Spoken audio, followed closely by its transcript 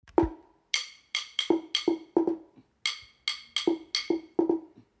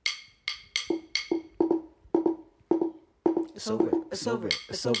It's over. It's over.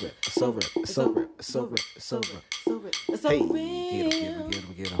 It's over. It's over. It's over. It's over. It's over. It's Hey, over.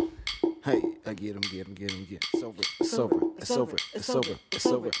 get him. Hey, I get him. It's over. It's over. It's over. It's over. It's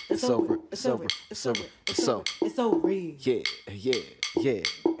over. It's over. It's over. It's over. It's over. It's over. Yeah.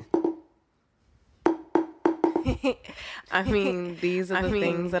 I mean, these are the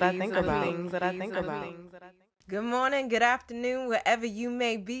things that I think about. Good morning, good afternoon, wherever you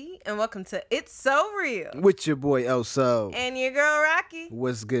may be, and welcome to It's So Real. With your boy Elso. And your girl Rocky.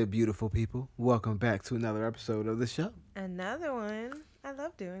 What's good, beautiful people? Welcome back to another episode of the show. Another one. I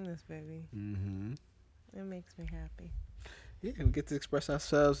love doing this, baby. Mm-hmm. It makes me happy. Yeah, we get to express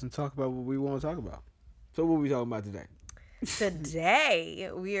ourselves and talk about what we want to talk about. So what are we talking about today? Today,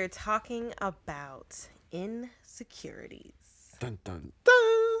 we are talking about insecurities. Dun, dun, dun.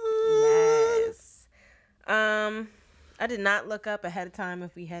 Yes. I did not look up ahead of time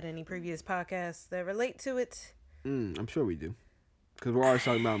if we had any previous podcasts that relate to it. I'm sure we do. Because we're always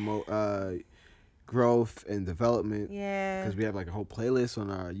talking about growth and development. Yeah. Because we have like a whole playlist on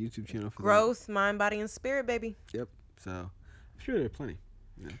our YouTube channel for Growth, mind, body, and spirit, baby. Yep. So I'm sure there are plenty.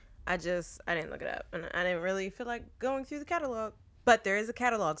 Yeah. I didn't look it up. And I didn't really feel like going through the catalog. But there is a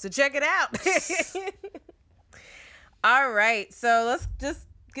catalog, so check it out. All right. So let's just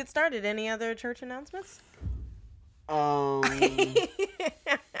get started. Any other church announcements? No,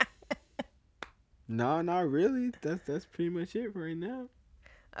 not really. That's pretty much it for right now.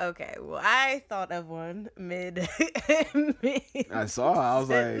 Okay, well, I thought of one mid. I saw. I was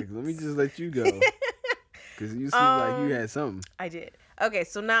like, let me just let you go, because you seem like you had something. I did. Okay,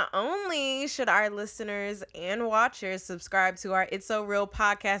 so not only should our listeners and watchers subscribe to our It's So Real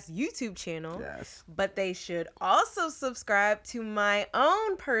podcast YouTube channel, Yes, but they should also subscribe to my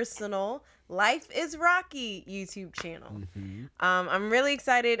own personal Life is Rocky YouTube channel. Mm-hmm. I'm really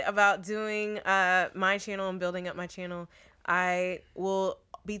excited about doing my channel and building up my channel. I will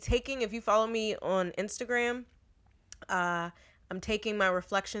be taking, if you follow me on Instagram, I'm taking my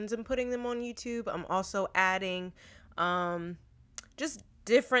reflections and putting them on YouTube. I'm also adding just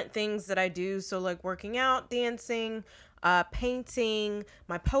different things that I do. So like working out, dancing, painting,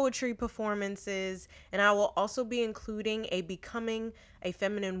 my poetry performances, and I will also be including a Becoming a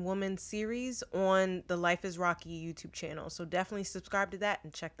Feminine Woman series on the Life is Rocky YouTube channel. So definitely subscribe to that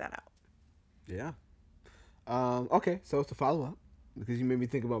and check that out. Yeah. Okay, so to follow up, because you made me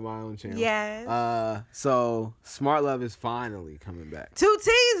think about my own channel. Yes. So Smart Love is finally coming back. 2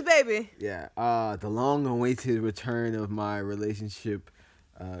 T's, baby. Yeah. The long-awaited return of my relationship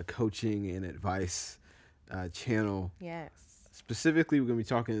coaching and advice channel. Yes. Specifically, we're going to be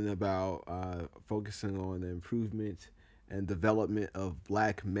talking about focusing on the improvement and development of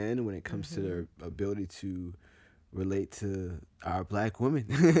Black men when it comes to their ability to relate to our Black women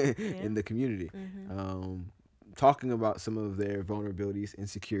in the community. Talking about some of their vulnerabilities,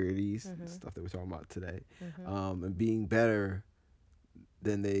 insecurities, stuff that we're talking about today, and being better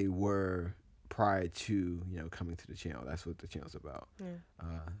than they were prior to coming to the channel. That's what the channel's about. Yeah.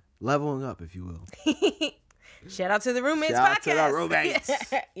 Leveling up, if you will. Shout out to the Roommates Shout podcast. out to the roommates.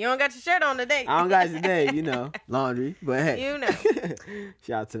 You don't got your shirt on today. I don't got it today, laundry, but hey.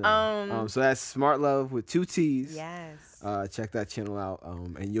 Shout out to them. So that's Smart Love with 2 T's. Yes. Check that channel out,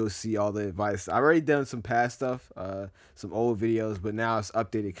 and you'll see all the advice. I've already done some past stuff, some old videos, but now it's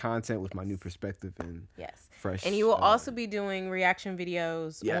updated content with my new perspective and fresh. And you will also be doing reaction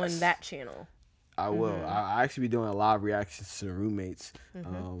videos on that channel. I will. I actually be doing a lot of reactions to the roommates.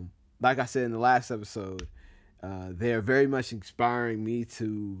 Like I said in the last episode, they're very much inspiring me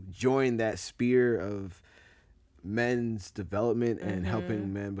to join that sphere of men's development and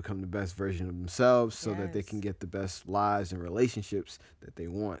helping men become the best version of themselves so that they can get the best lives and relationships that they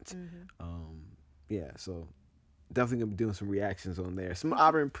want. So definitely gonna be doing some reactions on there, some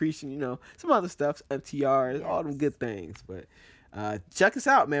Auburn preaching, some other stuff, FTRs, all them good things. But check us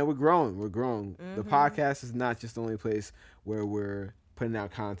out, man. We're growing. The podcast is not just the only place where we're putting out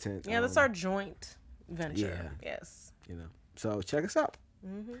content. That's our joint venture. Yes. So check us out.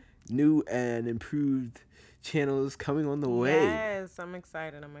 New and improved channels coming on the way. Yes, I'm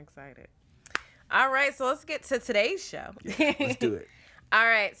excited. All right, so let's get to today's show. Let's do it. All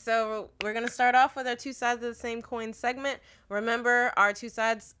right, so we're going to start off with our 2 sides of the same coin segment. Remember, our 2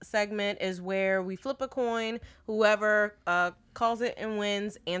 sides segment is where we flip a coin. Whoever calls it and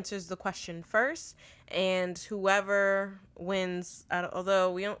wins answers the question first. And whoever wins,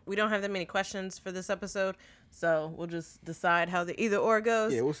 although we don't have that many questions for this episode, so we'll just decide how the either or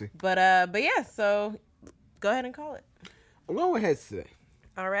goes. Yeah, we'll see. But yeah, so go ahead and call it. I'm going with heads today.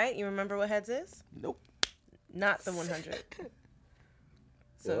 All right, you remember what heads is? Nope. Not the 100.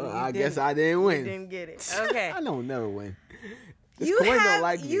 So well, I guess I didn't win. You didn't get it. Okay. I don't never win. This You coin have don't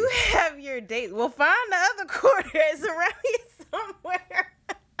like you me. have your dates. Well, find the other quarters around here somewhere.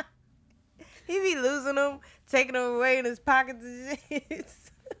 He be losing them, taking them away in his pockets and shit.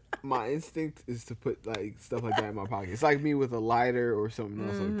 My instinct is to put like stuff like that in my pocket. It's like me with a lighter or something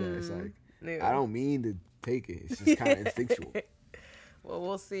else like that. It's like Yeah. I don't mean to take it. It's just kind of instinctual. Well,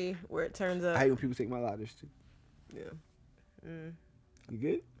 we'll see where it turns up. I hate when people take my lighters too. Yeah. You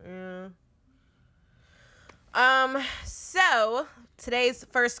good? Yeah. So today's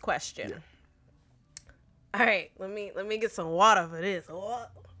first question. Yeah. All right, let me get some water for this.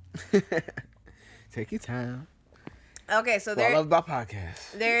 Take your time. Okay, so What I love about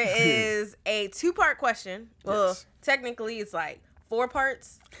podcasts. there is a 2-part question. Well, Yes. technically it's like 4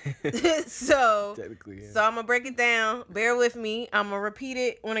 parts. so Technically, yeah. so I'm gonna break it down. Bear with me. I'm gonna repeat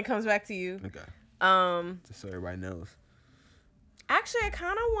it when it comes back to you. Okay. Just so everybody knows. Actually, I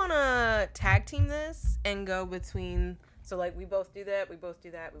kind of want to tag team this and go between. So like we both do that. We both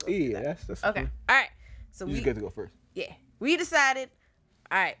do that. We both do that. That's Okay. cool. All right. So You just get to go first. Yeah, we decided.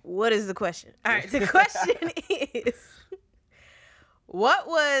 All right, what is the question? All right, the question is, what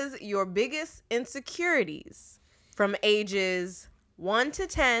was your biggest insecurities from ages 1 to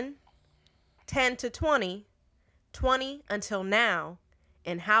 10, 10 to 20, 20 until now,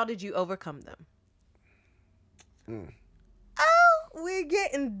 and how did you overcome them? Oh, we're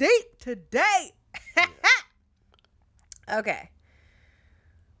getting deep today. Okay.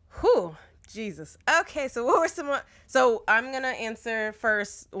 Whew. Jesus. Okay, so what were some? So I'm gonna answer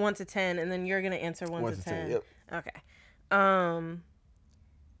first 1 to 10, and then you're gonna answer 1 to 10. Yep. Okay.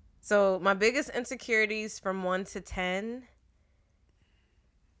 So my biggest insecurities from 1 to 10.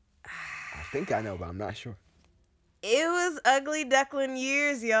 I think I know, but I'm not sure. It was ugly duckling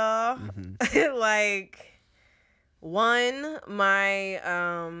years, y'all. Like, one, my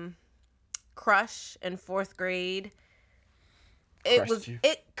crush in 4th grade.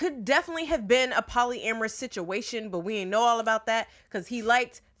 It could definitely have been a polyamorous situation, but we didn't know all about that because he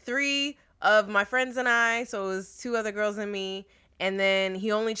liked 3 of my friends and I, so it was 2 other girls and me, and then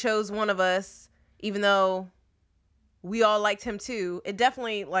he only chose one of us, even though we all liked him too. It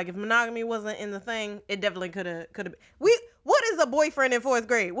definitely, like, if monogamy wasn't in the thing, it definitely could have. What is a boyfriend in 4th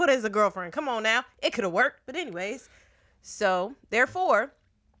grade? What is a girlfriend? Come on now, it could have worked. But anyways, so therefore,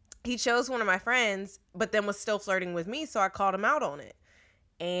 he chose one of my friends, but then was still flirting with me, so I called him out on it.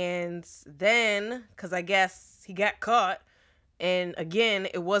 And then, because I guess he got caught, and again,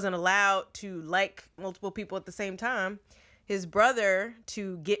 it wasn't allowed to like multiple people at the same time, his brother,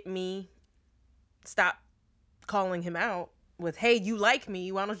 to get me stop calling him out with, hey, you like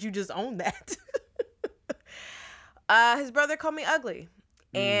me, why don't you just own that? His brother called me ugly.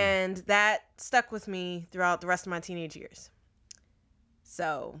 And that stuck with me throughout the rest of my teenage years.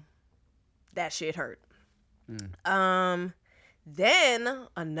 So that shit hurt. Then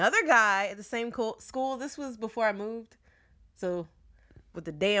another guy at the same school. This was before I moved. So with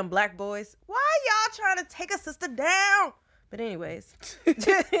the damn black boys. Why y'all trying to take a sister down? But anyways.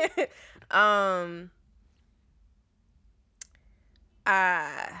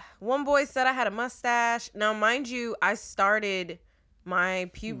 One boy said I had a mustache. Now, mind you, I started my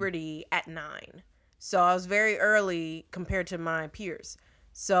puberty at 9. So I was very early compared to my peers.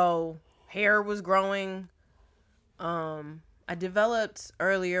 So hair was growing. I developed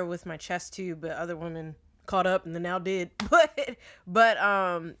earlier with my chest tube, but other women caught up and then now did. But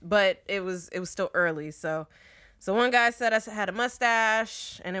it was still early. So one guy said I had a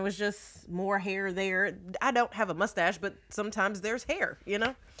mustache, and it was just more hair there. I don't have a mustache, but sometimes there's hair, you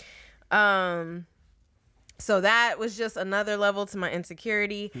know? So that was just another level to my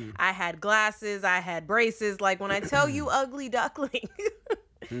insecurity. I had glasses, I had braces. Like, when I tell you ugly duckling,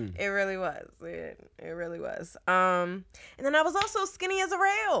 it really was. It really was. And then I was also skinny as a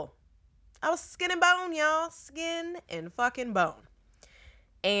rail. I was skin and bone, y'all. Skin and fucking bone.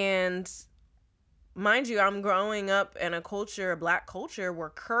 And mind you, I'm growing up in a black culture, where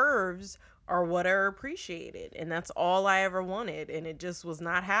curves are what are appreciated. And that's all I ever wanted. And it just was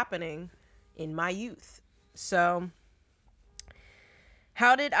not happening in my youth. So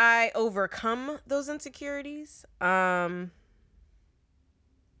how did I overcome those insecurities?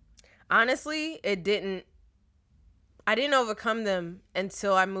 Honestly, I didn't overcome them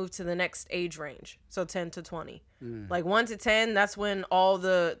until I moved to the next age range. So 10 to 20. Like 1 to 10, that's when all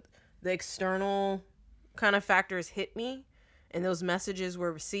the external kind of factors hit me and those messages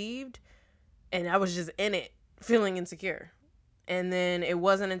were received, and I was just in it feeling insecure. And then it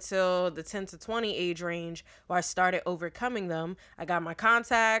wasn't until the 10 to 20 age range where I started overcoming them. I got my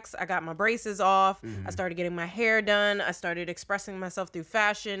contacts, I got my braces off, I started getting my hair done, I started expressing myself through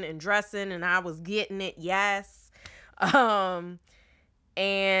fashion and dressing, and I was getting it, yes. And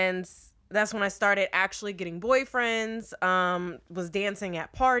that's when I started actually getting boyfriends, was dancing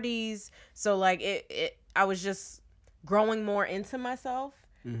at parties. So like I was just growing more into myself.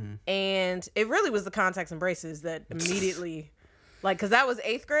 And it really was the contacts and braces that immediately, like, because that was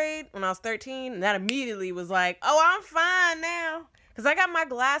 8th grade when I was 13. And that immediately was like, oh, I'm fine now. Because I got my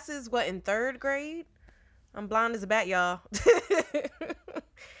glasses, in 3rd grade? I'm blind as a bat, y'all.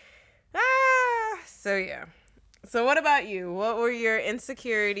 So yeah. So what about you? What were your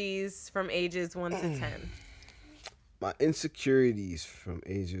insecurities from ages 1 to 10? My insecurities from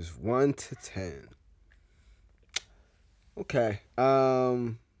ages 1 to 10. Okay.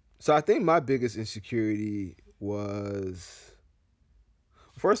 So I think my biggest insecurity was,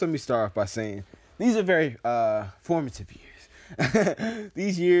 first let me start off by saying these are very formative years.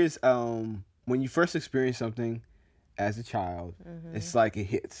 These years, when you first experience something as a child, it's like it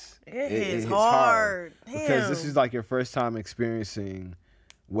hits. It hits hard. Because this is like your first time experiencing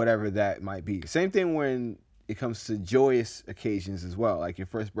whatever that might be. Same thing when it comes to joyous occasions as well, like your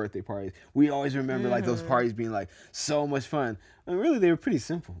first birthday parties. We always remember like those parties being like so much fun. And really, they were pretty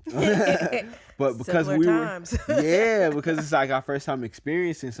simple. But because because it's like our first time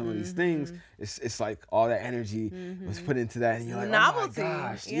experiencing some of these things, it's like all that energy was put into that, and you're like, novelty. Oh my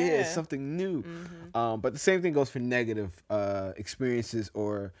gosh, it's something new. But the same thing goes for negative experiences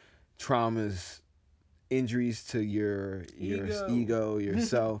or traumas, injuries to your ego,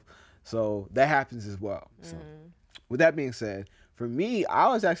 yourself. So that happens as well. So with that being said, for me, I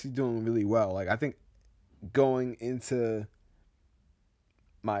was actually doing really well. Like I think going into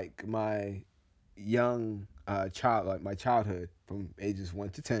my young child, like my childhood from ages 1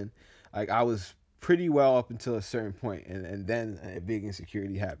 to 10, like I was pretty well up until a certain point, and then a big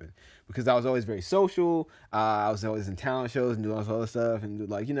insecurity happened because I was always very social. I was always in talent shows and doing all this other stuff, and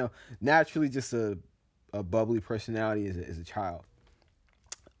like naturally just a bubbly personality as a child.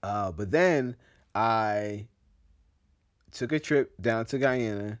 But then I took a trip down to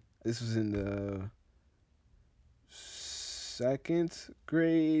Guyana. This was in the 2nd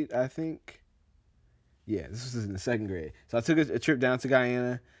grade, I think. Yeah, this was in the 2nd grade. So I took a trip down to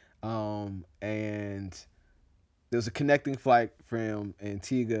Guyana, and there was a connecting flight from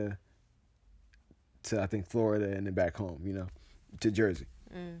Antigua to, I think, Florida and then back home, to Jersey,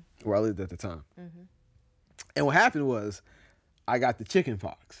 where I lived at the time. And what happened was, I got the chicken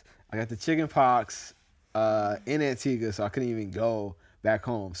pox. I got the chicken pox in Antigua, so I couldn't even go back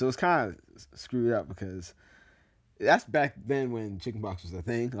home. So it was kind of screwed up because that's back then when chicken pox was a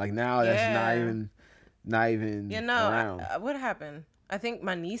thing. Like now, that's not even around. What happened? I think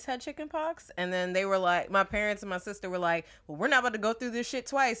my niece had chicken pox, and then they were like, my parents and my sister were like, well, we're not about to go through this shit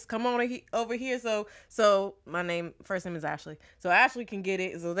twice. Come on over here. So my first name is Ashley. So Ashley can get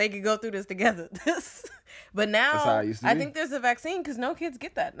it, so they can go through this together. But now, I think there's a vaccine because no kids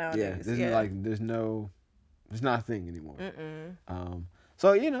get that nowadays. Yeah, there's not a thing anymore.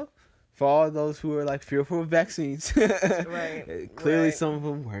 So, for all those who are like fearful of vaccines, clearly some of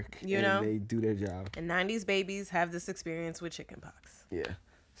them work, and they do their job. And 90s babies have this experience with chickenpox. Yeah,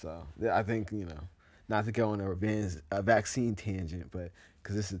 so I think not to go on a vaccine tangent, but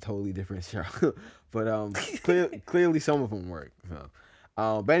because this is a totally different show, but clearly some of them work. So,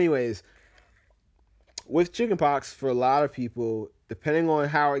 but anyways, with chickenpox, for a lot of people, depending on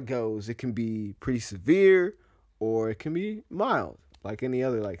how it goes, it can be pretty severe or it can be mild, like any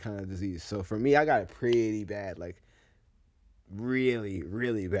other like kind of disease. So for me, I got it pretty bad, like really,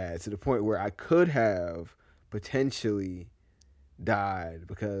 really bad, to the point where I could have potentially died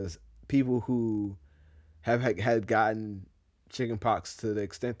because people who had gotten chickenpox to the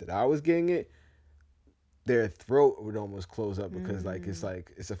extent that I was getting it, their throat would almost close up because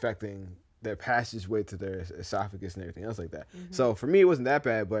it's affecting their passageway to their esophagus and everything else like that. So for me, it wasn't that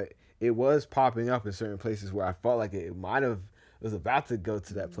bad, but it was popping up in certain places where I felt like it was about to go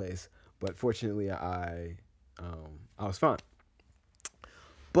to that place. But fortunately, I was fine.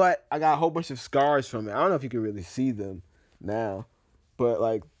 But I got a whole bunch of scars from it. I don't know if you can really see them now, but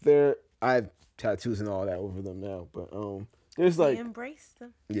like I have tattoos and all that over them now. But there's like embrace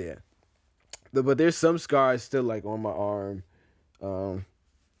them. Yeah, but there's some scars still like on my arm. I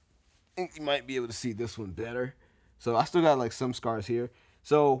think you might be able to see this one better. So I still got like some scars here.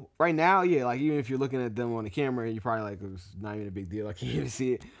 So right now, yeah, like even if you're looking at them on the camera, you're probably like, it's not even a big deal. I can't even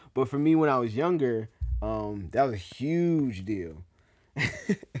see it. But for me, when I was younger, that was a huge deal.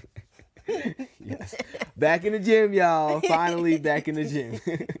 Yes. Back in the gym, y'all. Finally back in the gym.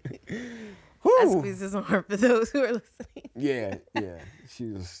 I squeezed this on her for those who are listening. Yeah. She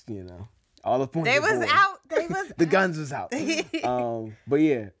was, all the points. They was out. They was the guns was out. But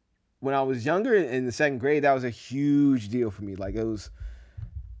yeah, when I was younger in the second grade, that was a huge deal for me. Like that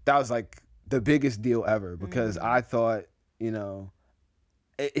was like the biggest deal ever because I thought,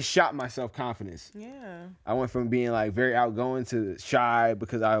 it shot my self-confidence. Yeah. I went from being like very outgoing to shy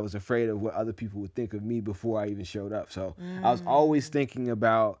because I was afraid of what other people would think of me before I even showed up. So I was always thinking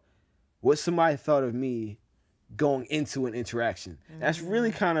about what somebody thought of me going into an interaction. That's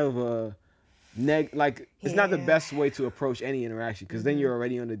really kind of a it's not the best way to approach any interaction because then you're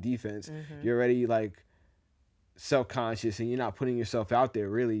already on the defense. You're already like self-conscious and you're not putting yourself out there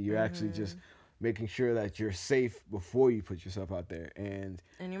really. You're actually just making sure that you're safe before you put yourself out there, and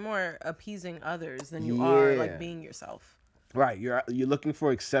you're more appeasing others than you are like being yourself. Right, you're looking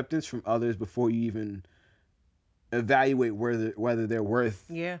for acceptance from others before you even evaluate whether they're worth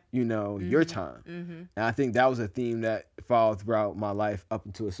your time. And I think that was a theme that followed throughout my life up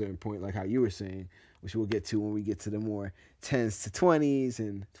until a certain point, like how you were saying, which we'll get to when we get to the more 10s to 20s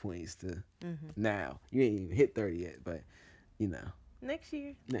and 20s to now. You ain't even hit 30 yet, but next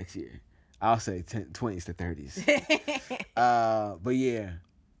year I'll say 20s to 30s. But yeah,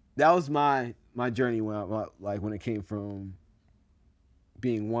 that was my journey when it came from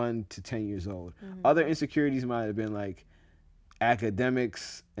being 1 to 10 years old. Other insecurities might have been like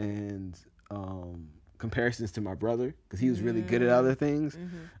academics and comparisons to my brother because he was really good at other things.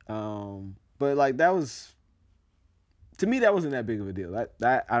 But like that was, to me, that wasn't that big of a deal.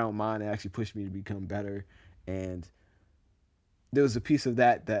 That I don't mind. It actually pushed me to become better, and there was a piece of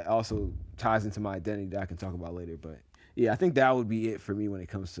that also ties into my identity that I can talk about later. But yeah, I think that would be it for me when it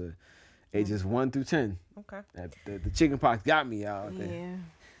comes to ages 1 through 10. Okay. The chicken pox got me out there. Yeah.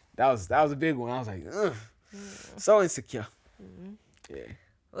 That was a big one. I was like, ugh, so insecure. Yeah.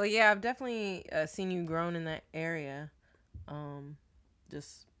 Well, yeah, I've definitely seen you grown in that area,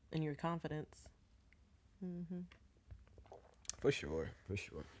 just in your confidence. For sure.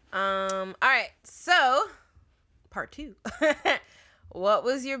 All right, so part 2. What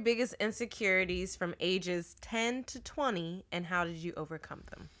was your biggest insecurities from ages 10 to 20, and how did you overcome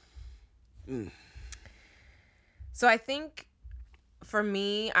them? So I think for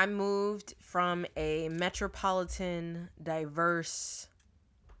me, I moved from a metropolitan, diverse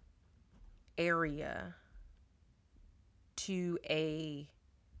area to a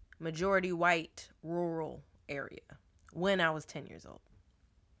majority white rural area when I was 10 years old.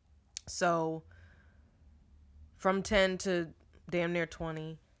 So from 10 to damn near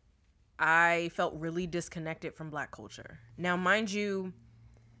 20, I felt really disconnected from Black culture. Now, mind you,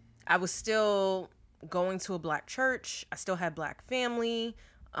 I was still going to a Black church. I still had Black family.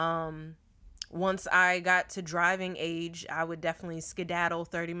 Once I got to driving age, I would definitely skedaddle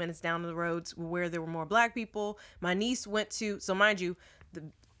 30 minutes down the roads where there were more Black people. My niece went to, so mind you,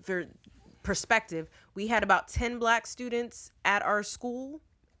 for perspective, we had about 10 Black students at our school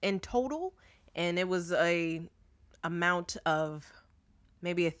in total, and it was a amount of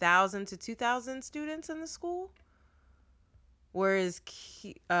maybe 1,000 to 2,000 students in the school. Whereas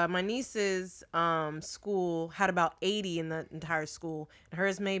my niece's school had about 80 in the entire school, and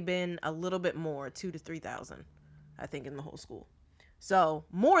hers may have been a little bit more, 2,000 to 3,000, I think, in the whole school. So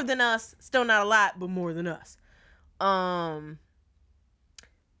more than us, still not a lot, but more than us.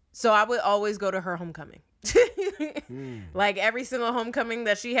 So I would always go to her homecoming. Like every single homecoming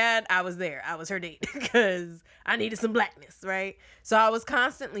that she had, I was there. I was her date because I needed some Blackness, right? So I was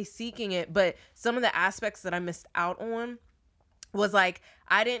constantly seeking it, but some of the aspects that I missed out on was like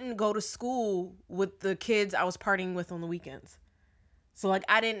I didn't go to school with the kids I was partying with on the weekends. So like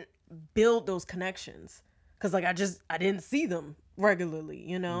I didn't build those connections because like I didn't see them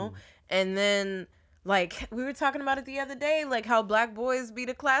regularly, And then like we were talking about it the other day, like how Black boys be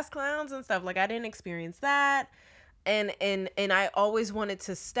the class clowns and stuff. Like I didn't experience that. And I always wanted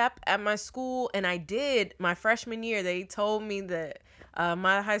to step at my school, and I did. My freshman year, they told me that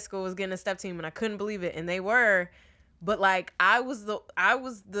my high school was getting a step team, and I couldn't believe it, and they were. But like I was the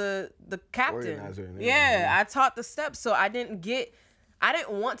captain. Organizer. Yeah, I taught the steps, so I didn't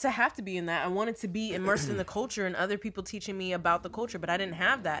want to have to be in that. I wanted to be immersed in the culture and other people teaching me about the culture, but I didn't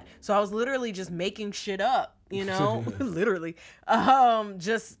have that. So I was literally just making shit up, literally,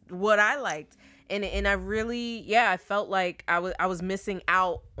 just what I liked. And I really, I felt like I was missing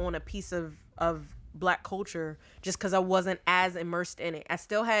out on a piece of Black culture just because I wasn't as immersed in it. I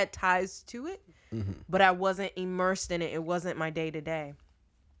still had ties to it, but I wasn't immersed in it. It wasn't my day to day.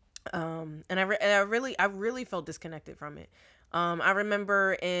 And I really felt disconnected from it. I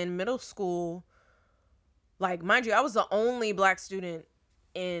remember in middle school, like, mind you, I was the only black student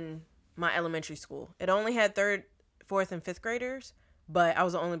in my elementary school. It only had third, fourth, and fifth graders, but I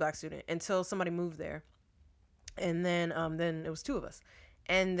was the only black student until somebody moved there. And then it was two of us.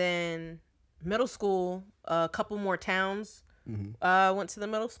 And then middle school, a couple more towns went to the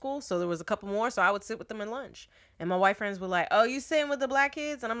middle school, so there was a couple more. So I would sit with them in lunch, and my white friends were like, "Oh, you sitting with the black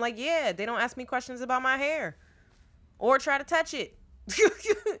kids?" And I'm like, "Yeah." They don't ask me questions about my hair or try to touch it.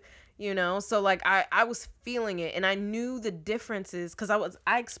 So like I was feeling it, and I knew the differences because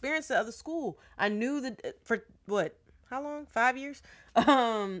I experienced it at the school. I knew for what, how long, 5 years.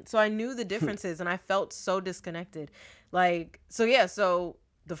 So I knew the differences, and I felt so disconnected. So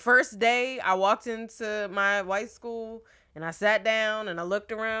the first day I walked into my white school, and I sat down and I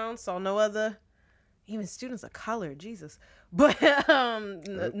looked around, saw no other even students of color, Jesus, but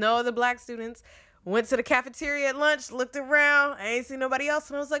no other black students. Went to the cafeteria at lunch, looked around, I ain't seen nobody else,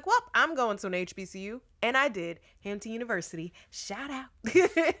 and I was like, well, I'm going to an HBCU. And I did. Hampton University. Shout out.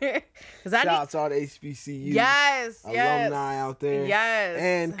 Shout out to all the HBCU alumni out there. Yes.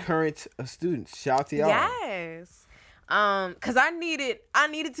 And current students. Shout out to y'all. Yes. Cause I needed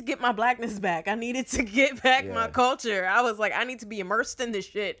to get my blackness back. I needed to get back my culture. I was like, I need to be immersed in this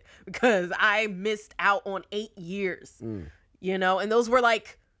shit because I missed out on 8 years, and those were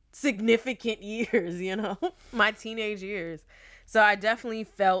like significant years, my teenage years. So I definitely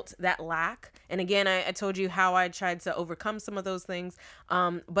felt that lack. And again, I told you how I tried to overcome some of those things.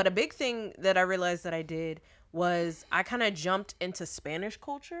 But a big thing that I realized that I did was I kind of jumped into Spanish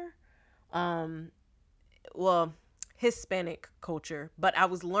culture. Hispanic culture, but I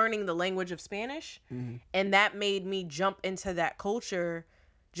was learning the language of Spanish, and that made me jump into that culture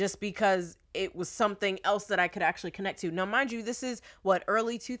just because it was something else that I could actually connect to. Now, mind you, this is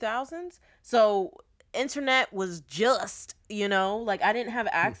early 2000s. So internet was just, like I didn't have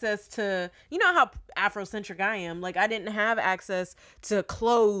access to, how Afrocentric I am. Like I didn't have access to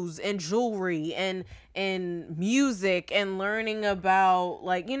clothes and jewelry and music and learning about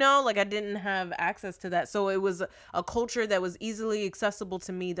like I didn't have access to that. So it was a culture that was easily accessible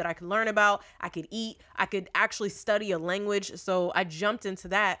to me that I could learn about, I could eat, I could actually study a language. So I jumped into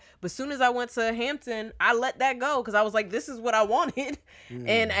that. But as soon as I went to Hampton, I let that go because I was like, this is what I wanted.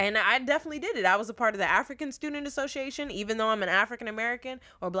 And I definitely did it. I was a part of the African Student Association, even though I'm an African American,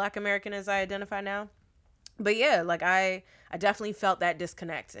 or Black American as I identify now. But yeah, like I definitely felt that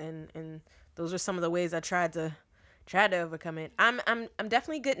disconnect, and those are some of the ways I tried to overcome it. I'm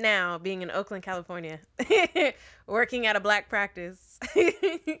definitely good now being in Oakland, California, working at a black practice.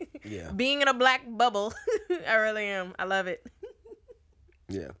 Being in a black bubble. I really am. I love it.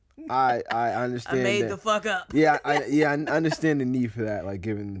 Yeah. I understand. I made the fuck up. I understand the need for that, like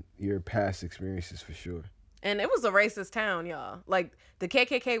given your past experiences for sure. And it was a racist town, y'all. Like the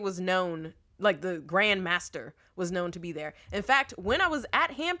KKK was known, like the Grand Master was known to be there. In fact, when I was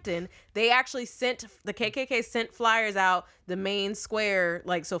at Hampton, the KKK sent flyers out the main square,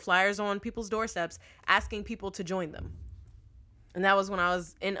 like so flyers on people's doorsteps asking people to join them. And that was when I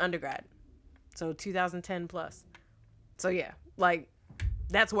was in undergrad. So 2010 plus. So yeah, like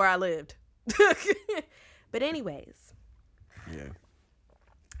that's where I lived. But anyways. Yeah.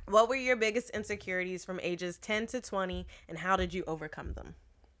 What were your biggest insecurities from ages 10 to 20, and how did you overcome them?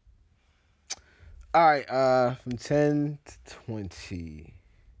 All right, from 10 to 20.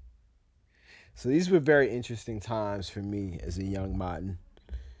 So these were very interesting times for me as a young Martin.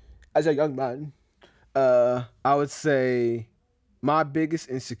 I would say my biggest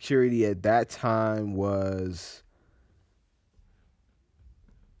insecurity at that time was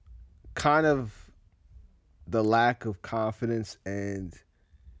kind of the lack of confidence and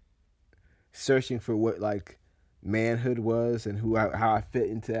searching for what like manhood was and how I fit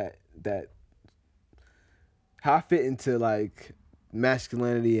into how I fit into like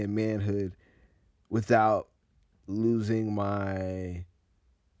masculinity and manhood without losing my,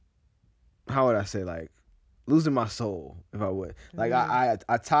 how would I say, like losing my soul, if I would. Like I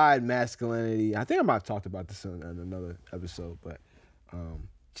tied masculinity. I think I might have talked about this on another episode, but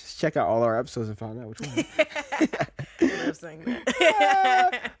just check out all our episodes and find out which one. I love saying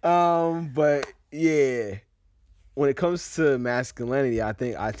that. But yeah, when it comes to masculinity, I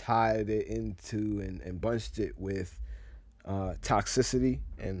think I tied it into and bunched it with toxicity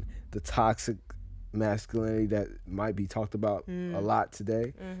and the toxic masculinity that might be talked about a lot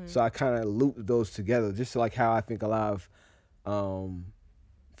today. Mm-hmm. So I kind of looped those together, just like how I think a lot of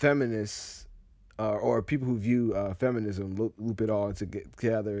feminists or people who view feminism loop it all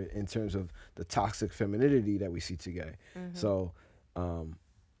together in terms of the toxic femininity that we see today. Mm-hmm. So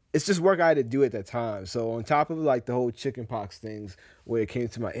it's just work I had to do at that time. So on top of like the whole chickenpox things where it came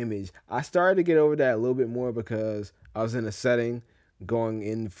to my image, I started to get over that a little bit more because I was in a setting going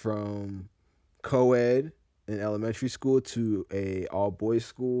in from co-ed in elementary school to a all boys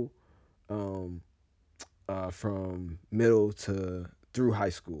school um, from middle to through high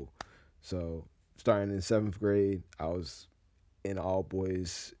school. So starting in seventh grade, I was in an all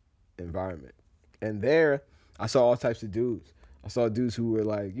boys environment, and there I saw all types of dudes. I saw dudes who were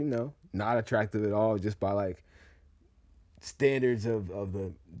like, not attractive at all, just by like standards of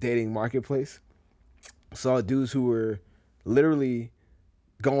the dating marketplace. I saw dudes who were literally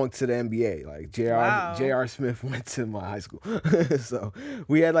going to the NBA. Like Wow. J.R. Smith went to my high school. So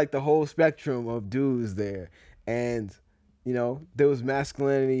we had like the whole spectrum of dudes there. And, there was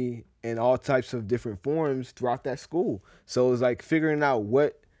masculinity in all types of different forms throughout that school. So it was like figuring out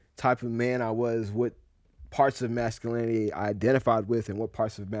what type of man I was, what parts of masculinity I identified with, and what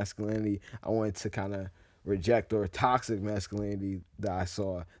parts of masculinity I wanted to kind of reject, or toxic masculinity that I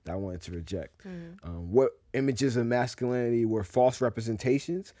saw that I wanted to reject. What images of masculinity were false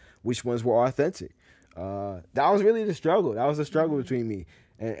representations, which ones were authentic. That was really the struggle. That was the struggle between me.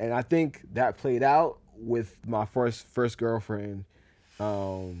 And I think that played out with my first girlfriend.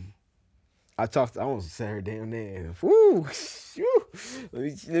 I almost said her damn name. Woo! Let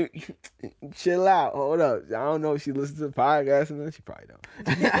me chill out. Hold up. I don't know if she listens to the podcast or not. She probably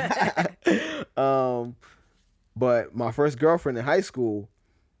don't. But my first girlfriend in high school,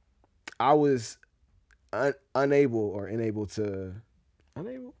 I was unable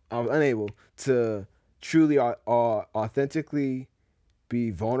to truly authentically be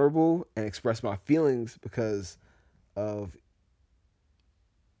vulnerable and express my feelings because of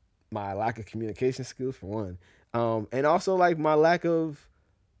my lack of communication skills, for one, and also like my lack of,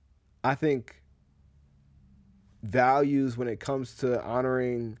 I think, values when it comes to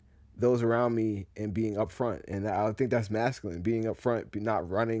honoring those around me and being upfront. And I think that's masculine, being upfront, not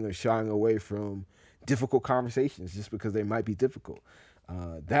running or shying away from difficult conversations just because they might be difficult.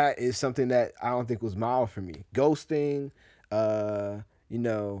 That is something that I don't think was mild for me. Ghosting,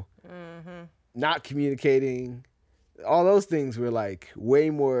 not communicating, all those things were like way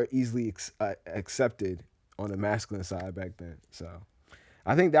more easily accepted on the masculine side back then. So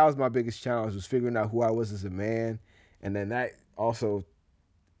I think that was my biggest challenge, was figuring out who I was as a man. And then that also,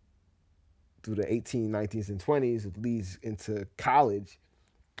 through the 18, 19s, and 20s, it leads into college.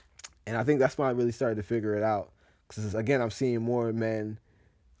 And I think that's when I really started to figure it out. Because, again, I'm seeing more men,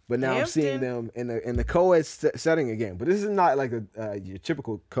 but now I'm seeing them in the co-ed setting again. But this is not like your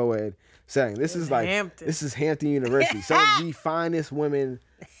typical co-ed setting. This is like Hampton. This is Hampton University. Some of the finest women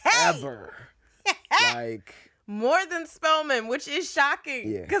ever. Like, more than Spelman, which is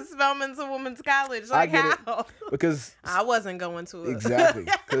shocking. Because Spelman's a woman's college. Like, how? Because I wasn't going to it. Exactly.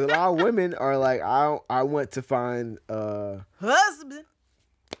 Because a lot of women are like, I went to find husband.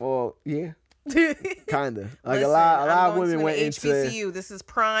 Well, yeah. Kinda. Like, listen, a lot of women went into HBCU. This is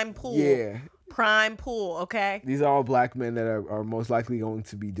prime pool. Yeah. Prime pool, okay? These are all black men that are most likely going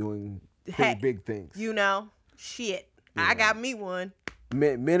to be doing pretty big things. Shit. Yeah. I got me one.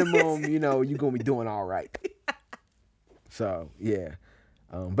 Minimum, you're going to be doing all right. So, yeah.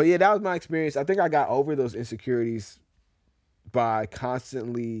 But yeah, that was my experience. I think I got over those insecurities by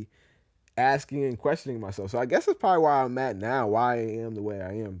constantly asking and questioning myself. So I guess that's probably why I'm at now, why I am the way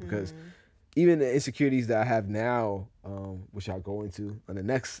I am. Because even the insecurities that I have now, which I'll go into on the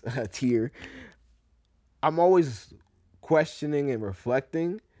next tier, I'm always questioning and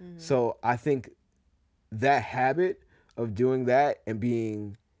reflecting. So I think that habit of doing that and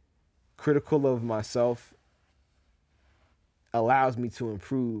being critical of myself allows me to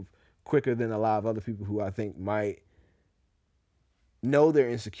improve quicker than a lot of other people who I think might know their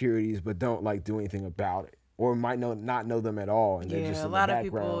insecurities but don't like do anything about it, or might not know them at all, and they're just in a lot the of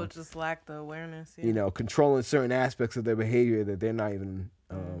people just lack the awareness. Controlling certain aspects of their behavior that they're not even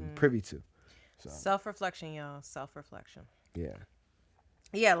privy to. So. Self-reflection, y'all. Self-reflection.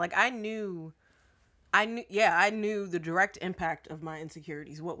 Yeah. Like I knew the direct impact of my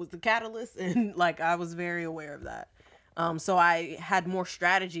insecurities. What was the catalyst? And like I was very aware of that. So I had more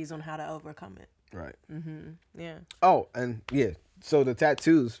strategies on how to overcome it. Right. Yeah. Oh, and yeah. So the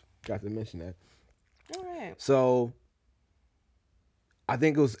tattoos, got to mention that. All right. So I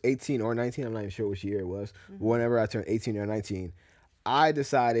think it was 18 or 19. I'm not even sure which year it was. Whenever I turned 18 or 19, I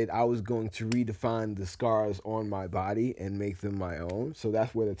decided I was going to redefine the scars on my body and make them my own. So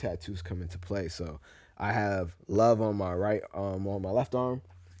that's where the tattoos come into play. So I have love on my right arm, on my left arm,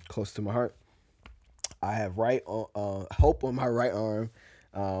 close to my heart. I have hope on my right arm,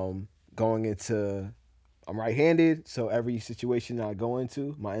 going into I'm right-handed, so every situation I go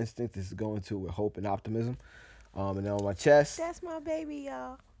into, my instinct is to go into with hope and optimism. And then on my chest, That's my baby,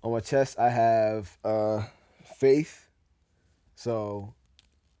 y'all. on my chest, I have faith. So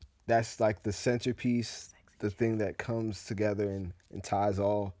that's like the centerpiece, the thing that comes together and ties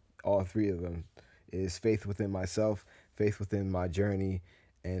all three of them is faith within myself, faith within my journey,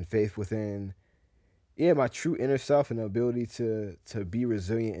 and faith within my true inner self and the ability to be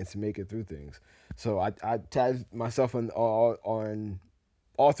resilient and to make it through things. So I tagged myself on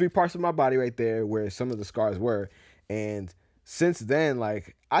all three parts of my body right there where some of the scars were. And since then,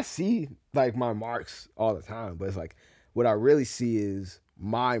 like, I see like my marks all the time, but it's like what I really see is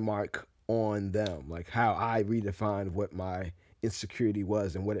my mark on them, like how I redefined what my insecurity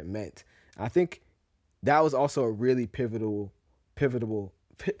was and what it meant. I think that was also a really pivotal that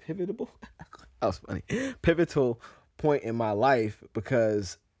was funny. Pivotal point in my life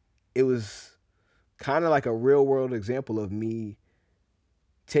because it was kind of like a real world example of me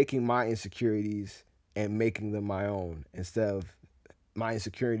taking my insecurities and making them my own instead of my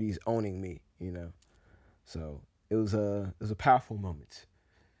insecurities owning me, you know. So it was a powerful moment.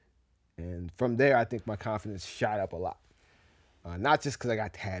 And from there, I think my confidence shot up a lot. Not just because I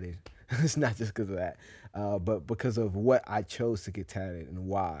got tatted. It's not just because of that. But because of what I chose to get tatted and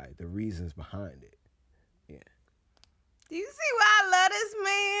why, the reasons behind it. Yeah. Do you see why I love this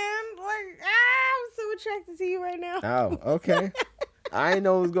man? Like, I'm so attracted to you right now. Oh, okay. I didn't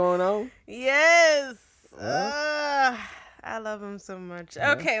know what was going on. Yes. I love him so much.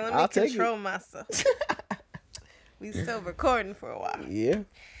 Yeah, Okay, let me control myself. We still recording for a while. Yeah.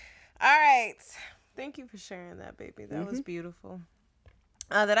 All right. Thank you for sharing that, baby. That was beautiful.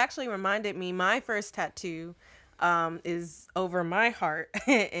 That actually reminded me, my first tattoo is over my heart,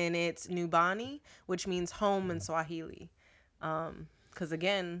 and it's Nubani, which means home in Swahili. Because,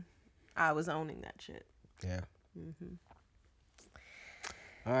 again, I was owning that shit. Yeah.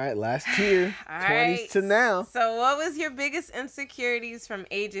 All right, last tier, 20s to now. So what was your biggest insecurities from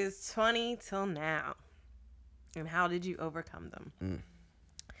ages 20 till now? And how did you overcome them?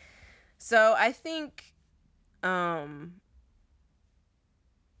 So I think 20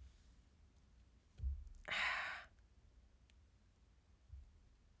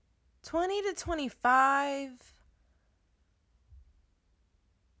 to 25,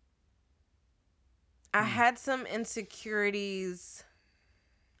 I had some insecurities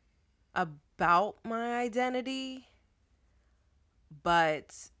about my identity,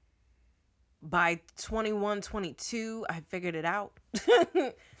 but by 21, 22, I figured it out.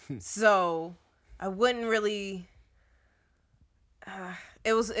 So I wouldn't really,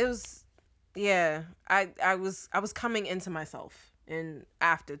 it was, yeah, I was coming into myself in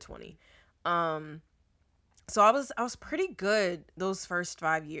after 20. So I was pretty good those first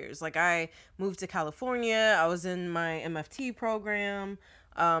 5 years. Like, I moved to California. I was in my MFT program.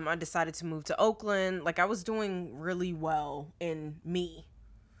 I decided to move to Oakland. Like, I was doing really well in me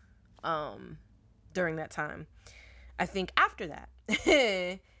during that time. I think after that,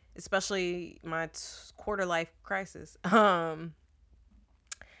 especially my quarter life crisis, my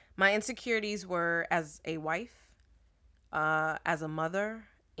insecurities were as a wife, as a mother,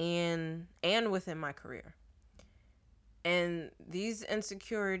 and within my career. And these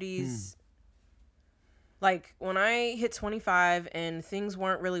insecurities, like, when I hit 25 and things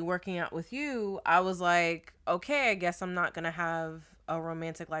weren't really working out with you, I was like, okay, I guess I'm not going to have a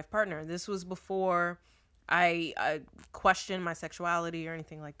romantic life partner. This was before I questioned my sexuality or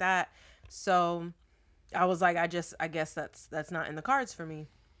anything like that. So I was like, I guess that's not in the cards for me.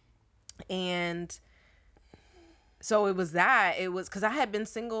 And so it was because I had been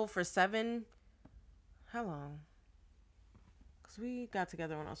single for how long? Because we got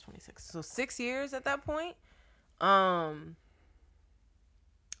together when I was 26. So 6 years at that point.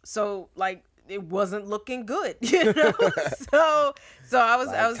 So, like, it wasn't looking good, you know? so I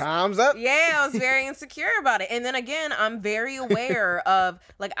was time's up. Yeah, I was very insecure about it. And then again, I'm very aware of,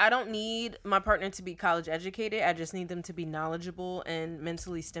 like, I don't need my partner to be college educated. I just need them to be knowledgeable and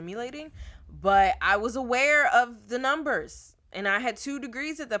mentally stimulating. But I was aware of the numbers, and I had 2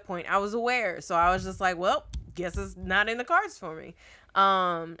 degrees at that point. I was aware. So I was just like, well, guess it's not in the cards for me.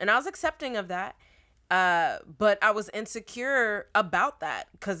 And I was accepting of that. But I was insecure about that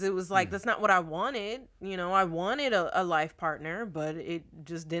because it was like, that's not what I wanted. You know, I wanted a life partner, but it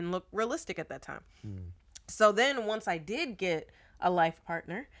just didn't look realistic at that time. So then once I did get a life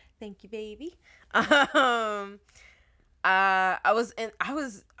partner, thank you, baby. I was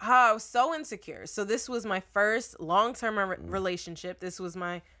so insecure. So this was my first long-term relationship. This was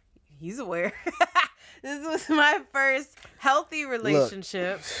he's aware. This was my first healthy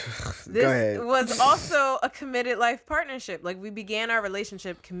relationship. Go This ahead. was also a committed life partnership. Like, we began our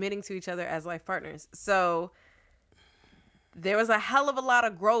relationship committing to each other as life partners. So there was a hell of a lot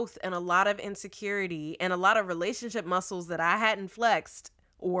of growth and a lot of insecurity and a lot of relationship muscles that I hadn't flexed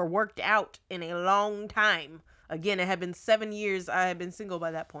or worked out in a long time. Again, it had been 7 years. I had been single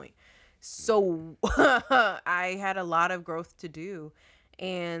by that point. So I had a lot of growth to do.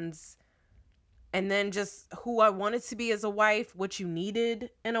 And then just who I wanted to be as a wife, what you needed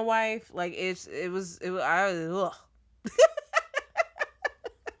in a wife. Like, ugh.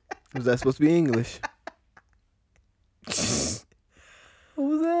 Was that supposed to be English? What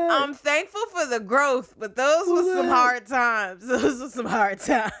was that? I'm thankful for the growth, but those What were was some that? hard times. Those were some hard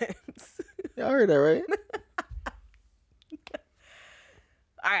times. Y'all heard that, right?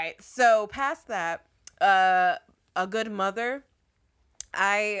 All right. So past that, a good mother.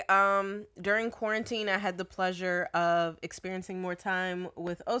 During quarantine, I had the pleasure of experiencing more time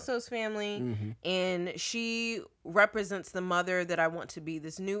with Oso's family, and she represents the mother that I want to be,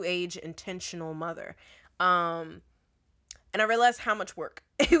 this new age intentional mother. And I realized how much work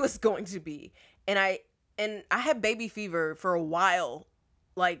it was going to be. And I had baby fever for a while,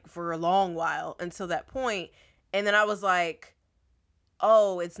 like for a long while until that point. And then I was like,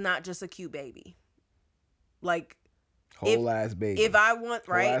 oh, it's not just a cute baby. Like, Whole ass baby. if I want,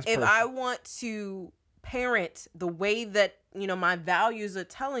 right? ass If person. I want to parent the way that, my values are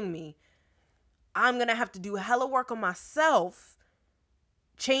telling me, I'm going to have to do hella work on myself,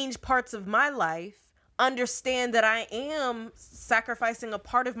 change parts of my life, understand that I am sacrificing a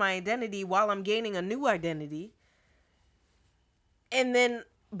part of my identity while I'm gaining a new identity, and then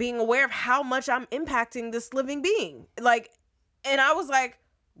being aware of how much I'm impacting this living being. Like, and I was like,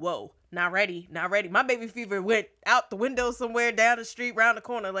 whoa, not ready. My baby fever went out the window somewhere, down the street, round the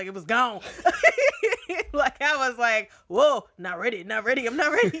corner, like it was gone. Like, I was like, whoa, not ready, I'm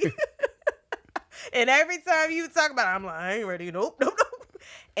not ready. And every time you talk about it, I'm like, I ain't ready, nope.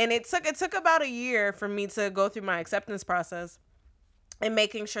 And it took about a year for me to go through my acceptance process and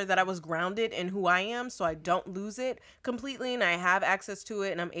making sure that I was grounded in who I am so I don't lose it completely, and I have access to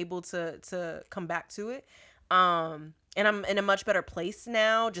it and I'm able to come back to it. And I'm in a much better place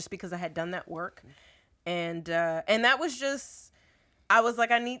now just because I had done that work. And that was just, I was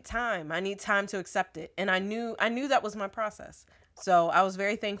like, I need time to accept it. And I knew that was my process. So I was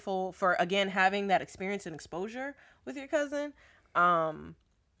very thankful for, again, having that experience and exposure with your cousin.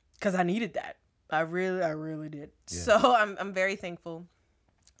 'Cause I needed that. I really did. Yeah. So I'm very thankful.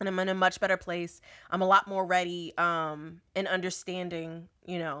 And I'm in a much better place. I'm a lot more ready, in understanding,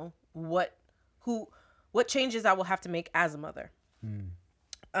 what changes I will have to make as a mother.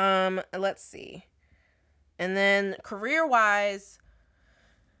 Let's see. And then career-wise,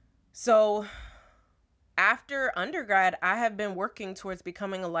 so after undergrad, I have been working towards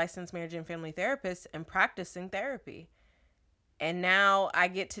becoming a licensed marriage and family therapist and practicing therapy. And now I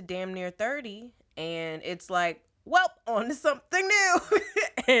get to damn near 30, and it's like, well, on to something new.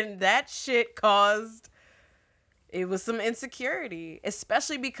 And that shit it was some insecurity,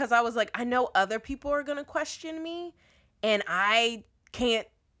 especially because I was like, I know other people are going to question me, and I can't,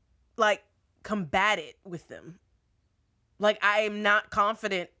 like, combat it with them. Like, I am not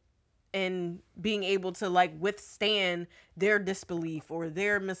confident in being able to, like, withstand their disbelief or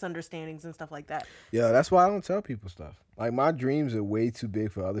their misunderstandings and stuff like that. Yeah, that's why I don't tell people stuff. Like, my dreams are way too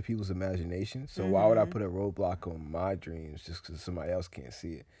big for other people's imagination. So why would I put a roadblock on my dreams just because somebody else can't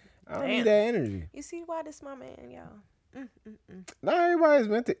see it? I don't need that energy. You see why this my man, y'all. Not everybody's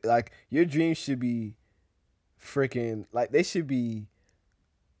meant to. Like, your dreams should be freaking, like, they should be,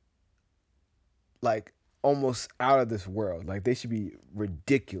 like, almost out of this world. Like, they should be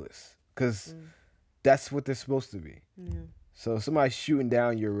ridiculous. Because that's what they're supposed to be. So if somebody's shooting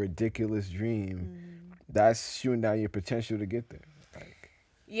down your ridiculous dream, that's shooting down your potential to get there. Like,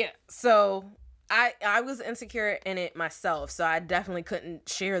 yeah, so I was insecure in it myself, so I definitely couldn't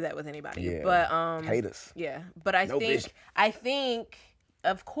share that with anybody. Yeah, but haters. Yeah, but I vision. think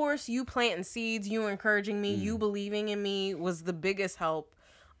of course you planting seeds, you encouraging me, you believing in me was the biggest help.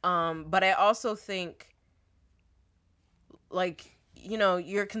 But I also think, like,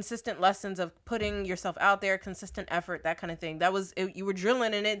 your consistent lessons of putting yourself out there, consistent effort, that kind of thing. That was you were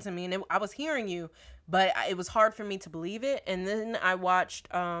drilling in it to me, and I was hearing you, but it was hard for me to believe it. And then I watched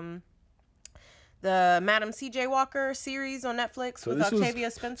the Madam C.J. Walker series on Netflix with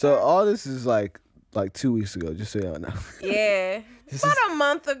Octavia Spencer. So all this is like 2 weeks ago, just so y'all know. Yeah. About a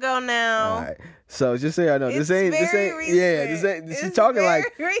month ago now. All right. So just so y'all know, this ain't recent. she's talking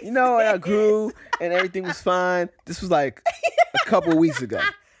like, recent. I grew and everything was fine. This was like a couple weeks ago.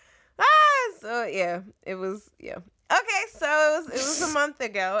 So yeah, it was Okay, so it was a month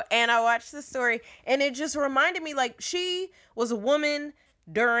ago, and I watched the story, and it just reminded me, like, she was a woman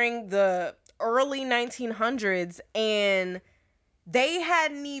during the early 1900s, and they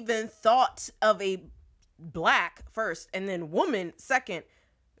hadn't even thought of a black first and then woman second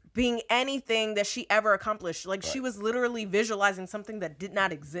being anything that she ever accomplished. Like, she was literally visualizing something that did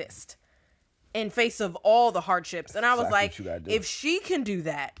not exist in face of all the hardships. And I was like, if she can do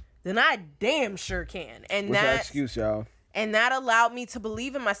that, then I damn sure can. And what's that excuse, y'all? And that allowed me to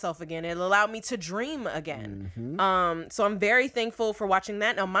believe in myself again. It allowed me to dream again. So I'm very thankful for watching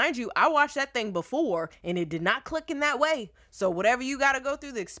that. Now, mind you, I watched that thing before and it did not click in that way. So whatever you got to go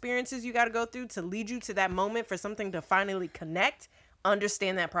through, the experiences you got to go through to lead you to that moment for something to finally connect,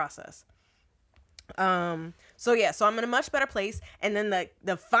 understand that process. So I'm in a much better place. And then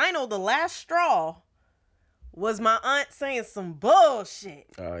the last straw was my aunt saying some bullshit.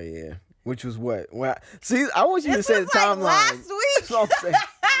 Oh yeah. Which was what? Well, see, I want you to say the timeline. Last week. That's what I'm saying.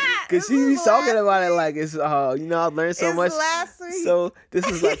 Because she be talking about it like it's, I learned so much. Last week. So this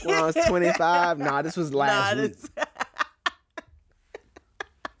was like when I was 25. Nah, this was last week.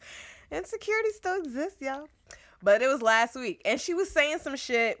 Insecurity still exists, y'all. But it was last week. And she was saying some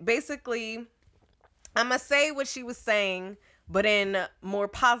shit. Basically, I'm going to say what she was saying, but in more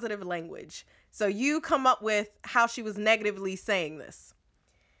positive language. So you come up with how she was negatively saying this.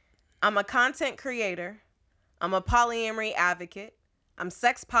 I'm a content creator. I'm a polyamory advocate. I'm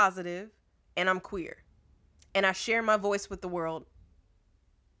sex positive, and I'm queer. And I share my voice with the world.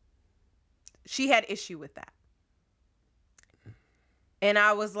 She had issue with that. And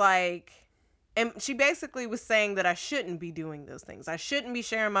I was like, and she basically was saying that I shouldn't be doing those things. I shouldn't be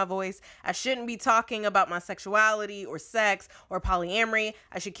sharing my voice. I shouldn't be talking about my sexuality or sex or polyamory.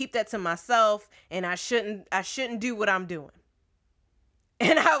 I should keep that to myself, and I shouldn't do what I'm doing.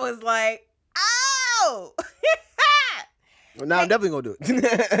 And I was like, oh, well, now I'm definitely going to do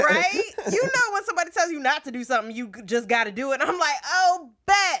it. Right? You know when somebody tells you not to do something, you just got to do it. And I'm like, oh,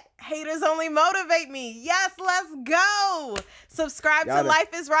 bet. Haters only motivate me. Yes, let's go. Subscribe to Life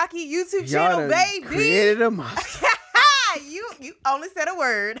is Rocky YouTube channel, baby. Created a monster. You only said a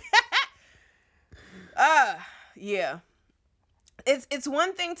word. Yeah. It's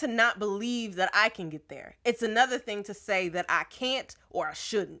one thing to not believe that I can get there. It's another thing to say that I can't or I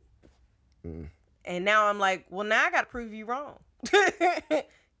shouldn't. And now I'm like, well, now I got to prove you wrong.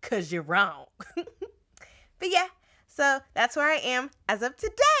 Because you're wrong. But yeah, so that's where I am as of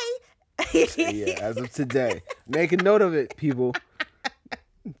today. Yeah, as of today. Make a note of it, people.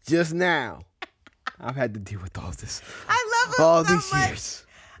 Just now. I've had to deal with all this. I love it all so these much. Years.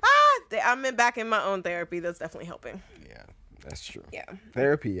 I'm back in my own therapy. That's definitely helping. Yeah, that's true. Yeah.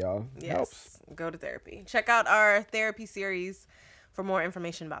 Therapy, y'all. Yes. Helps. Go to therapy. Check out our therapy series for more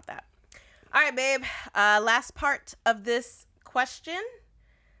information about that. All right, babe. Last part of this question.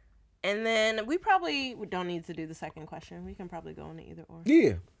 And then we probably don't need to do the second question. We can probably go into either or.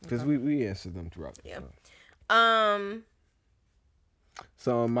 Yeah, because we answered them throughout. Yeah.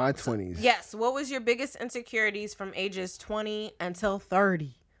 So in my 20s. Yes. What was your biggest insecurities from ages 20 until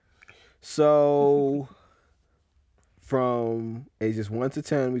 30? So from ages 1 to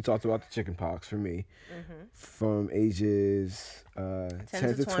 10, we talked about the chicken pox for me. Mm-hmm. From ages 10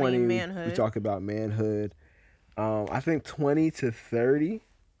 to 20, manhood. we talked about manhood. I think 20 to 30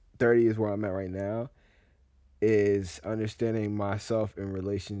 is where I'm at right now, is understanding myself in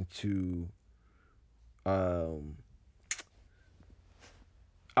relation to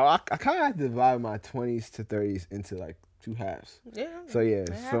I kind of divide my 20s to 30s into like two halves. Yeah. So yeah,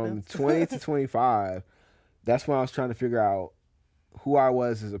 from 20 to 25, that's when I was trying to figure out who I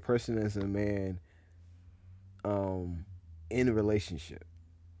was as a person, as a man, in a relationship.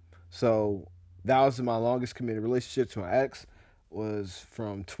 So that was my longest committed relationship to my ex, was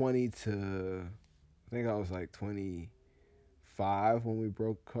from 20 to, I think I was like 25 when we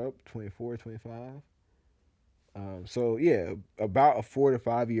broke up, 24, 25. So yeah, about a 4 to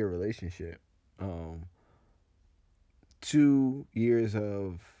 5 year relationship. 2 years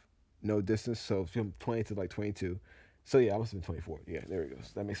of no distance, so from 20 to like 22. So yeah, I must have been 24. Yeah, there it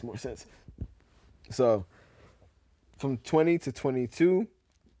goes. That makes more sense. So from 20 to 22,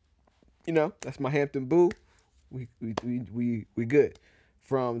 that's my Hampton boo. We good.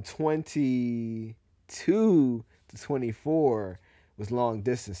 From 22 to 24 was long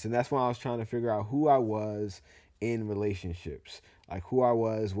distance, and that's when I was trying to figure out who I was in relationships, like who I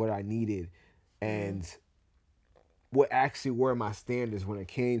was, what I needed, and what actually were my standards when it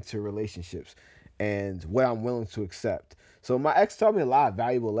came to relationships and what I'm willing to accept. So my ex taught me a lot of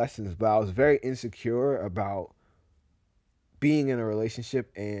valuable lessons, but I was very insecure about being in a relationship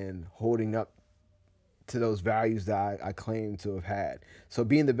and holding up to those values that I claim to have had. So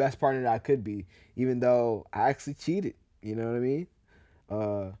being the best partner that I could be, even though I actually cheated, you know what I mean?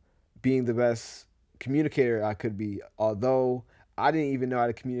 Being the best communicator I could be, although I didn't even know how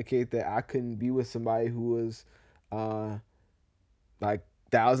to communicate that I couldn't be with somebody who was uh, like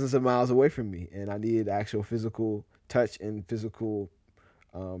thousands of miles away from me, and I needed actual physical touch and physical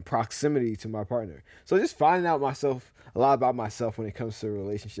proximity to my partner. So just finding out a lot about myself when it comes to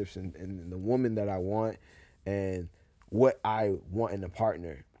relationships and the woman that I want and what I want in a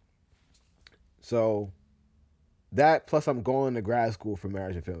partner. So that plus I'm going to grad school for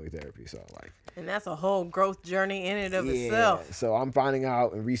marriage and family therapy. So like, and that's a whole growth journey in and of yeah, itself. so I'm finding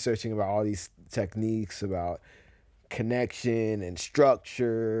out and researching about all these techniques about connection and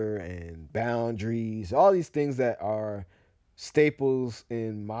structure and boundaries, all these things that are staples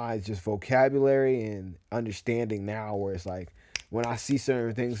in my just vocabulary and understanding now, where it's like when I see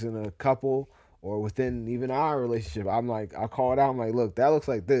certain things in a couple or within even our relationship, I'm like, I'll call it out. I'm like, look, that looks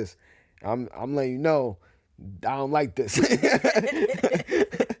like this. I'm letting you know I don't like this.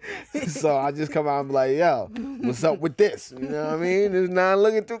 So I just come out and be like, yo, what's up with this? You know what I mean? It's not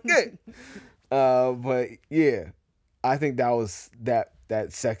looking too good. But yeah, I think that was that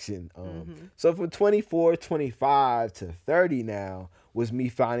section. So from 24, 25 to 30 now was me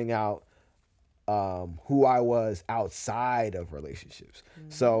finding out who I was outside of relationships.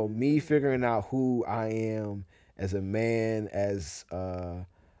 So me figuring out who I am as a man, as a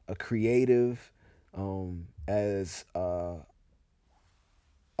creative, as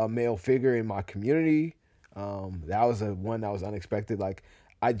a male figure in my community. That was one that was unexpected. Like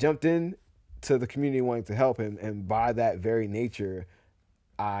I jumped in to the community wanting to help, and by that very nature,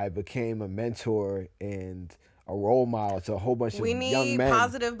 I became a mentor and a role model to a whole bunch of young men. We need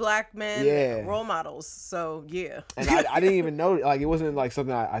positive black men role models. So yeah. And I didn't even know, like it wasn't like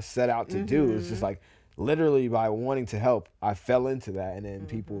something I set out to do. It was just like literally by wanting to help, I fell into that, and then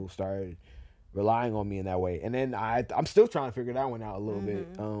people started relying on me in that way. And then I'm still trying to figure that one out a little bit,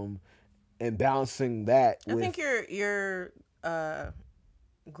 and balancing that. I think you're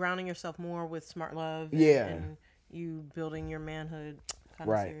grounding yourself more with Smart Love. And you building your manhood kind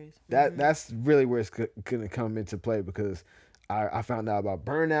of series. That's really where it's gonna come into play, because I found out about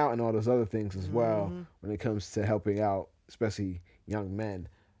burnout and all those other things as well when it comes to helping out, especially young men.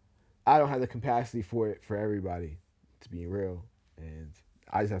 I don't have the capacity for it for everybody, to be real, and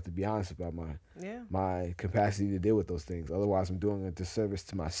I just have to be honest about my capacity to deal with those things. Otherwise, I'm doing a disservice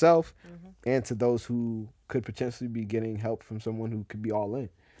to myself and to those who could potentially be getting help from someone who could be all in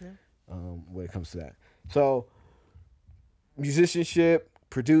when it comes to that. So, musicianship,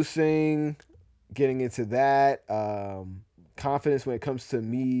 producing, getting into that, confidence when it comes to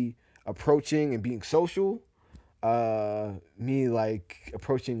me approaching and being social, me like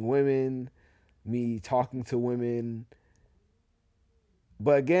approaching women, me talking to women.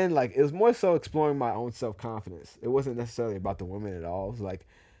 But again, like it was more so exploring my own self-confidence. It wasn't necessarily about the women at all. It was like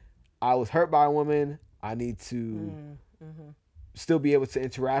I was hurt by a woman. I need to still be able to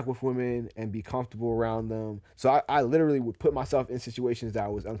interact with women and be comfortable around them. So I literally would put myself in situations that I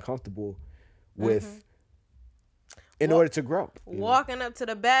was uncomfortable with in order to grow. Walking up to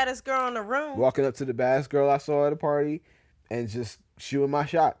the baddest girl in the room. Walking up to the baddest girl I saw at a party and just shooting my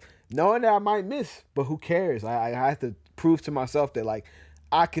shot. Knowing that I might miss, but who cares? I have to prove to myself that like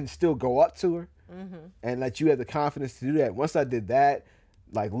I can still go up to her and that you have the confidence to do that. Once I did that,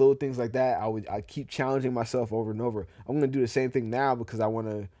 like little things like that, I keep challenging myself over and over. I'm gonna do the same thing now because I want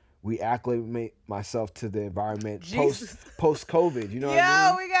to reacclimate myself to the environment post COVID. You know what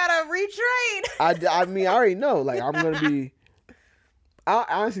I mean? We gotta retrain. I mean, I already know. Like I'm gonna be. I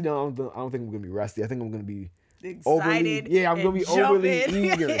honestly don't think I'm gonna be rusty. I think I'm gonna be excited. I'm gonna be overly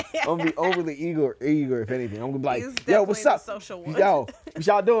eager. I'm gonna be overly eager. If anything, I'm gonna be like, yo, what's up? Yo, what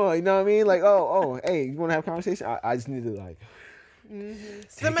y'all doing? You know what I mean? Like, oh, hey, you wanna have a conversation? I just need to like.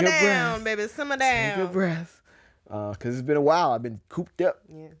 Simmer down, baby. Simmer down. Take a breath. Because it's been a while. I've been cooped up.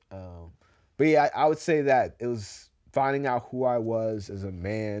 But yeah, I would say that it was finding out who I was as a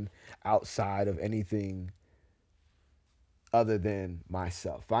man outside of anything other than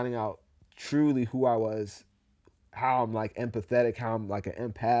myself. Finding out truly who I was, how I'm like empathetic, how I'm like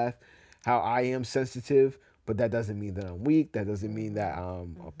an empath, how I am sensitive. But that doesn't mean that I'm weak. That doesn't mean that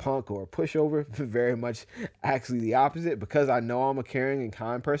I'm a punk or a pushover. Very much actually the opposite. Because I know I'm a caring and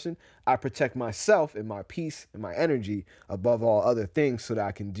kind person, I protect myself and my peace and my energy above all other things so that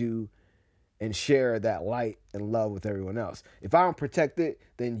I can do and share that light and love with everyone else. If I don't protect it,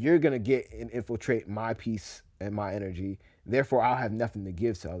 then you're going to get and infiltrate my peace and my energy. Therefore, I'll have nothing to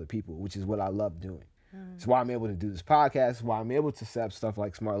give to other people, which is what I love doing. It's why I'm able to do this podcast, why I'm able to set up stuff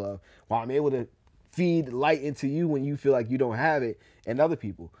like Smart Love, why I'm able to feed light into you when you feel like you don't have it and other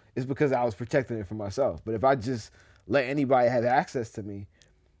people. It's because I was protecting it for myself. But if I just let anybody have access to me,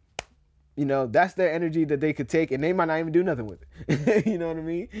 you know, that's their energy that they could take, and they might not even do nothing with it. You know what I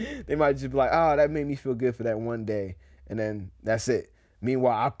mean? They might just be like, oh, that made me feel good for that one day, and then that's it.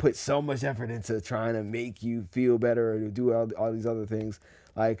 Meanwhile, I put so much effort into trying to make you feel better or to do all these other things.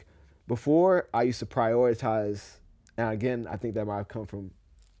 Like, before, I used to prioritize, and again, I think that might have come from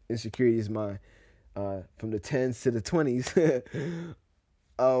insecurities, from the 10s to the 20s,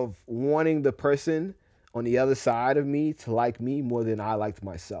 of wanting the person on the other side of me to like me more than I liked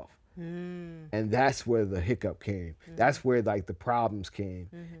myself. And that's where the hiccup came. That's where like the problems came.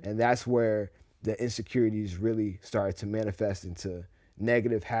 And that's where the insecurities really started to manifest into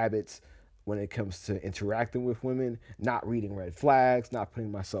negative habits when it comes to interacting with women, not reading red flags, not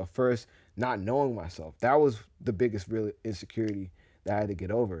putting myself first, not knowing myself. That was the biggest real insecurity that I had to get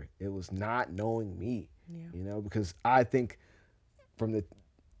over. It was not knowing me, you know, because I think from the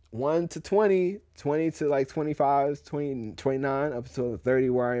 1 to 20, 20 to like 25, 20, 29, up until 30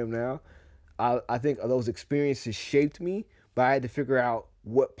 where I am now, I think those experiences shaped me, but I had to figure out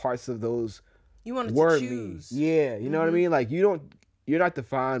what parts of those you wanted were to choose. me. Yeah, you know what I mean? Like, you're not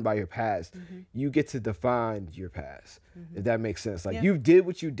defined by your past. You get to define your past, if that makes sense. Like, you did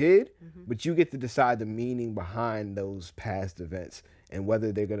what you did, but you get to decide the meaning behind those past events and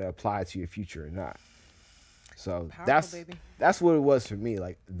whether they're going to apply to your future or not. So Powerful, that's what it was for me.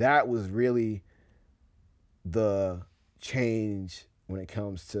 Like, that was really the change when it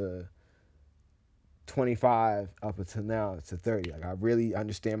comes to 25 up until now to 30. Like, I really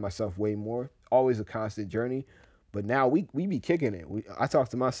understand myself way more. Always a constant journey, but now we be kicking it. I talk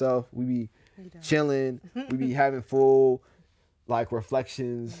to myself. We be chilling. We be having full like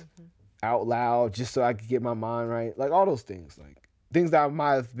reflections out loud just so I could get my mind right. Like, all those things. Like, things that I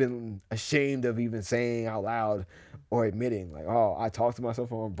might have been ashamed of even saying out loud or admitting. Like, oh, I talk to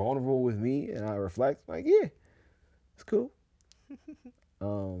myself, I'm vulnerable with me, and I reflect. Like, yeah, it's cool.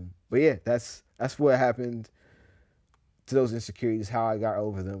 But yeah, that's what happened to those insecurities. How I got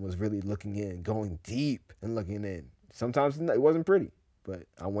over them was really looking in, going deep and looking in. Sometimes it wasn't pretty, but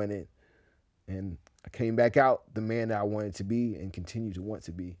I went in. And I came back out the man that I wanted to be and continue to want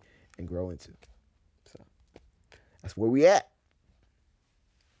to be and grow into. So that's where we at.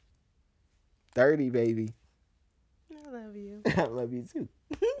 30, baby. I love you. I love you too.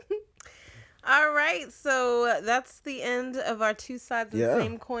 All right, so that's the end of our two sides of the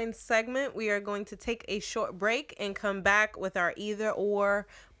same coin segment. We are going to take a short break and come back with our either or,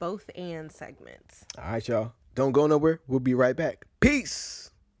 both and segments. All right, y'all. Don't go nowhere. We'll be right back. Peace.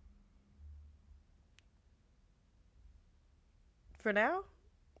 For now?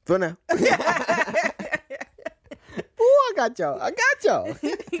 For now. Ooh, I got y'all. All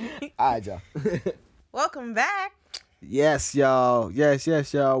right, y'all. Welcome back. Yes, y'all. Yes,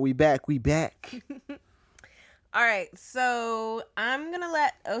 y'all. We back. All right, so I'm going to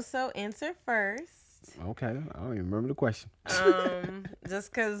let Oso answer first. Okay, I don't even remember the question.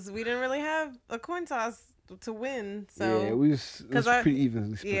 Just because we didn't really have a coin toss to win, so yeah, it was pretty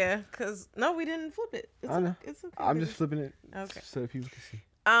evenly split. Yeah, because no, we didn't flip it. I know. It's okay. I'm just flipping it, okay, so people can see.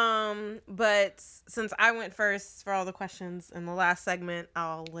 But since I went first for all the questions in the last segment,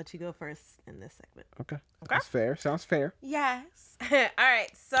 I'll let you go first in this segment. Okay. That's fair. Sounds fair. Yes. All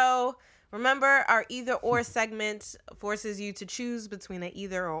right. So remember, our either or segment forces you to choose between an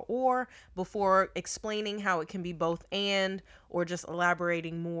either or before explaining how it can be both and, or just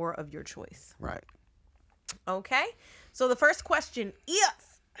elaborating more of your choice. Right. Okay. So the first question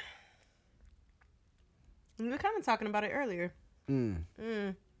is, we were kind of talking about it earlier.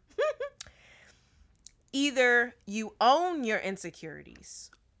 Either you own your insecurities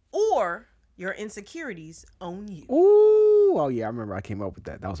or your insecurities own you. Ooh, oh yeah, I remember I came up with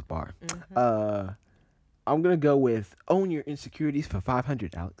that. That was a bar. I'm gonna go with own your insecurities for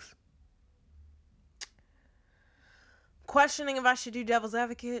 500, Alex. Questioning if I should do devil's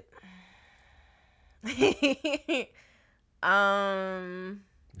advocate. What you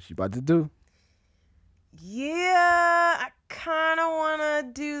about to do? Yeah, I kind of want to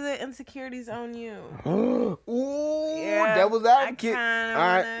do the insecurities on you. Ooh, yeah, devil's advocate.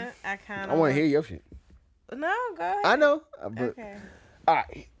 I want to hear your shit. No, go ahead. I know. But, okay. All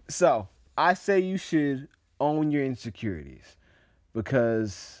right. So I say you should own your insecurities,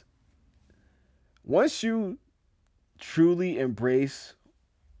 because once you truly embrace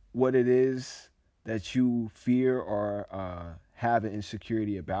what it is that you fear or have an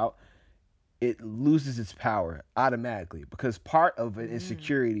insecurity about, it loses its power automatically, because part of an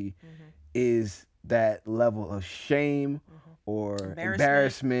insecurity is that level of shame or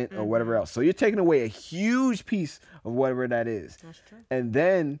embarrassment or whatever else. So you're taking away a huge piece of whatever that is. That's true. And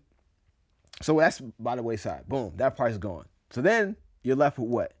then, so that's by the wayside. Boom, that part's gone. So then you're left with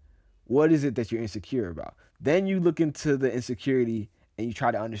what? What is it that you're insecure about? Then you look into the insecurity and you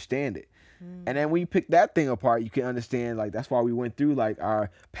try to understand it. And then when you pick that thing apart, you can understand, like, that's why we went through, like,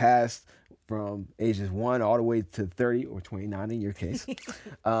 our past from ages 1 all the way to 30 or 29 in your case.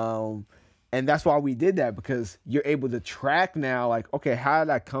 And that's why we did that, because you're able to track now, like, okay, how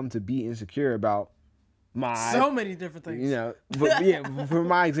did I come to be insecure about my... So many different things. You know, but yeah, for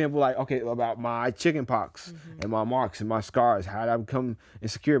my example, like, okay, about my chicken pox and my marks and my scars, how did I become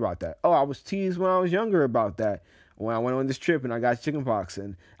insecure about that? Oh, I was teased when I was younger about that. When I went on this trip and I got chicken pox,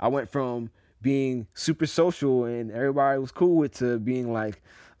 and I went from being super social and everybody was cool with to being like,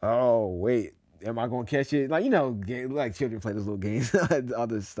 oh, wait, am I going to catch it? Like, you know, like children play those little games, all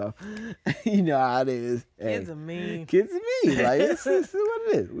this stuff. You know how it is. Kids are mean. Kids are mean. Like, it's what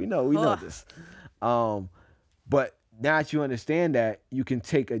it is. We know this. But now that you understand that, you can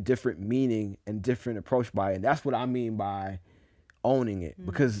take a different meaning and different approach by it. And that's what I mean by owning it.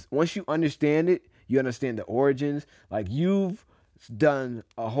 Because once you understand it, you understand the origins. Like, you've done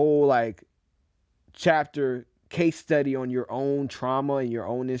a whole, like, chapter case study on your own trauma and your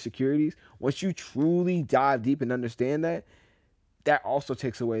own insecurities. Once you truly dive deep and understand that, that also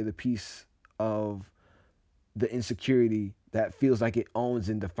takes away the piece of the insecurity that feels like it owns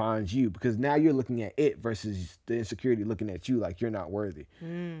and defines you, because now you're looking at it versus the insecurity looking at you like you're not worthy.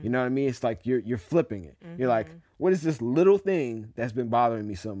 You know what I mean? It's like you're flipping it. You're like, what is this little thing that's been bothering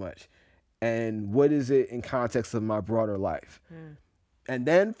me so much? And what is it in context of my broader life? And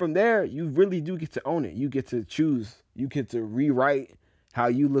then from there, you really do get to own it. You get to choose. You get to rewrite how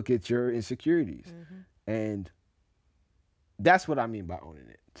you look at your insecurities. And that's what I mean by owning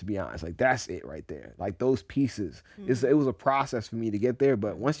it, to be honest. Like, that's it right there. Like, those pieces. It was a process for me to get there.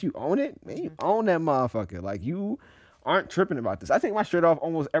 But once you own it, man, you own that motherfucker. Like, you aren't tripping about this. I take my shirt off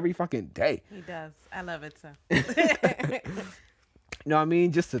almost every fucking day. He does. I love it, so. You know what I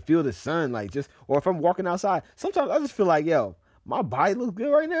mean? Just to feel the sun, like, just, or if I'm walking outside, sometimes I just feel like, yo, my body looks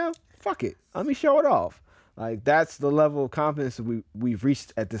good right now. Fuck it. Let me show it off. Like, that's the level of confidence we've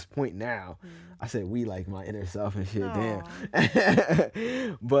reached at this point now. I said we, like my inner self and shit. Aww.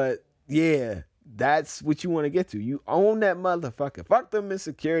 Damn. But yeah, that's what you want to get to. You own that motherfucker. Fuck them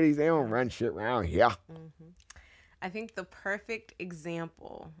insecurities. They don't run shit around here. I think the perfect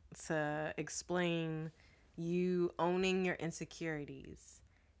example to explain you owning your insecurities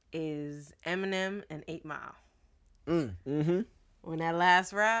is Eminem and 8 Mile. When that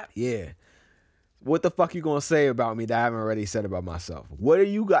last rap. Yeah. What the fuck you gonna say about me that I haven't already said about myself? What do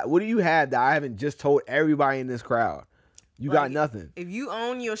you got? What do you have that I haven't just told everybody in this crowd? You got nothing. If you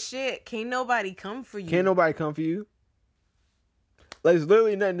own your shit, can't nobody come for you. Can't nobody come for you? Like, there's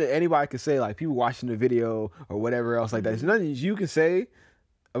literally nothing that anybody can say. Like, people watching the video or whatever else like that. There's nothing you can say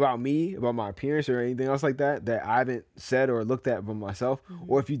about me, about my appearance or anything else like that I haven't said or looked at by myself.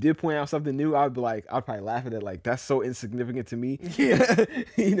 Or if you did point out something new, I'd be like, I'd probably laugh at it like, that's so insignificant to me. Yeah.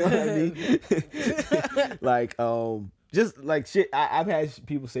 You know what I mean? Like, just like shit. I've had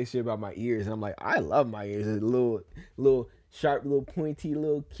people say shit about my ears, and I'm like, I love my ears. A little sharp, little pointy,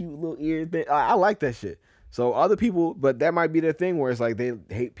 little cute little ear thing. I like that shit. So other people, but that might be their thing where it's like they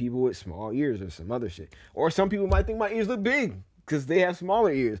hate people with small ears or some other shit. Or some people might think my ears look big because they have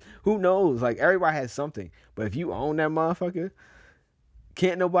smaller ears. Who knows? Like, everybody has something. But if you own that motherfucker,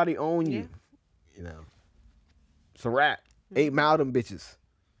 can't nobody own you. You know. It's a wrap. 8 Mile them bitches.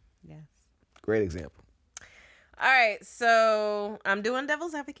 Yes. Great example. All right, so I'm doing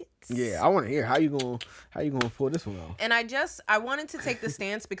devil's advocate. Yeah, I want to hear how you gonna pull this one off. And I wanted to take the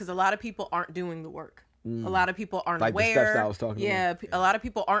stance because a lot of people aren't doing the work. A lot of people aren't like aware. The steps that I was talking about. Yeah, a lot of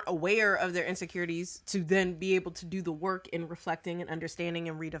people aren't aware of their insecurities to then be able to do the work in reflecting and understanding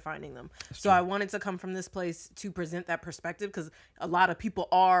and redefining them. That's true. I wanted to come from this place to present that perspective because a lot of people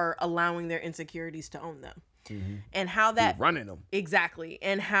are allowing their insecurities to own them. And how that running them exactly,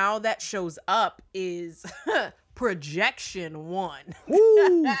 and how that shows up is projection 1.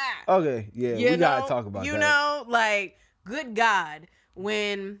 Okay, yeah, we gotta talk about that. You know, like, good God,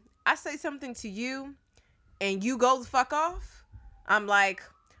 when I say something to you and you go the fuck off, I'm like,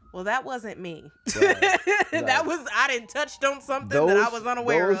 well, that wasn't me. Right. That was, I didn't touched on something that I was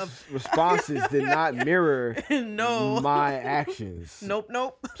unaware of. Responses did not mirror no my actions.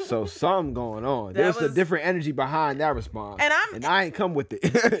 Nope. So something going on. There's a different energy behind that response. And I ain't come with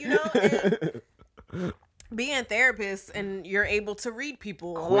it. You know, being therapists and you're able to read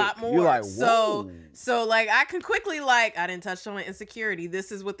people a Quick. lot more. You're like, so whoa. like I can quickly like, I didn't touch on insecurity.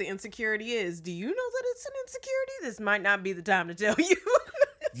 This is what the insecurity is. Do you know that it's an insecurity? This might not be the time to tell you.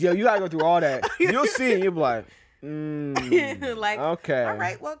 Yo, you gotta go through all that. You'll see, and you'll be like, like, okay. All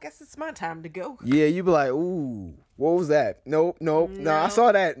right, well, guess it's my time to go. Yeah, you be like, ooh, what was that? Nope, no, I No.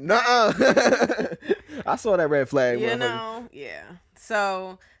 saw that. Nuh-uh. I saw that red flag. You motherfucker. know, yeah.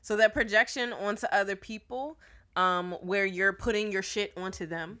 So that projection onto other people, where you're putting your shit onto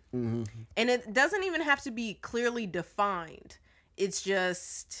them, Mm-hmm. and it doesn't even have to be clearly defined. It's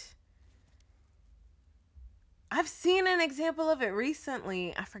just, I've seen an example of it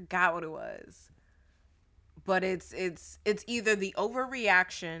recently. I forgot what it was, but it's either the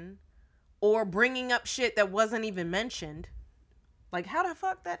overreaction or bringing up shit that wasn't even mentioned. Like, how the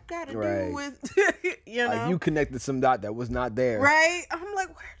fuck that got to Right. do with, you know? Like you connected some dot that was not there. Right? I'm like,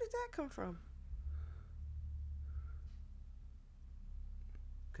 where did that come from?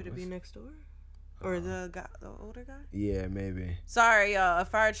 Could it be next door? Or the guy, the older guy? Yeah, maybe. Sorry, y'all. A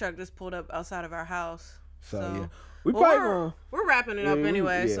fire truck just pulled up outside of our house. So, So, yeah, we well, probably gonna. we're wrapping it up Yeah,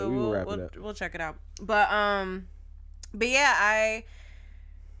 anyway, yeah, so we will we'll wrap it up. we'll check it out. But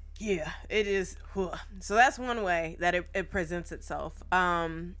yeah, it is. So that's one way that it presents itself.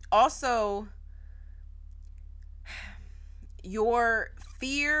 Also, your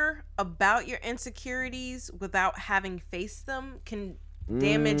fear about your insecurities without having faced them can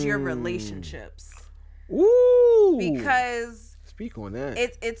damage your relationships. Ooh. Because speak on that.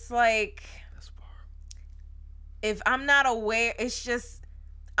 it's like, That's far. if I'm not aware, it's just,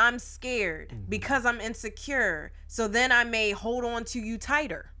 I'm scared because I'm insecure. So then I may hold on to you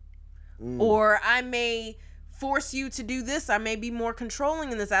tighter. Or I may force you to do this. I may be more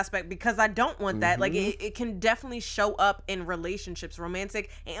controlling in this aspect because I don't want that. Like, it can definitely show up in relationships,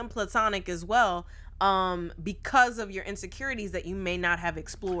 romantic and platonic as well, because of your insecurities that you may not have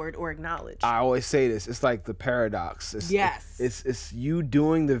explored or acknowledged. I always say this. It's like the paradox. Yes. It's you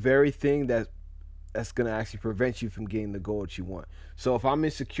doing the very thing that's gonna actually prevent you from getting the goal that you want. So if I'm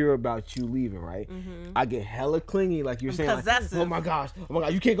insecure about you leaving, right? I get hella clingy, like you're saying, like, possessive. oh my gosh,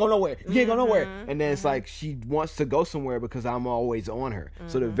 you can't go nowhere. You can't go nowhere. And then it's like she wants to go somewhere because I'm always on her.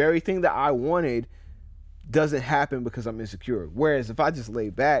 So the very thing that I wanted doesn't happen because I'm insecure. Whereas if I just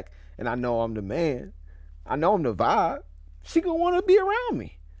lay back and I know I'm the man, I know I'm the vibe, she gonna want to be around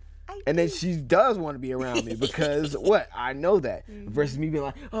me. And then she does want to be around me because what? I know that. Versus me being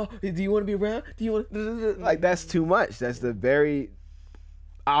like, oh, do you want to be around? Do you want like, that's too much. That's the very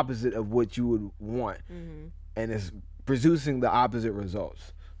opposite of what you would want. And it's producing the opposite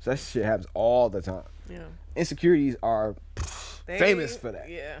results. So that shit happens all the time. Yeah. Insecurities are famous for that.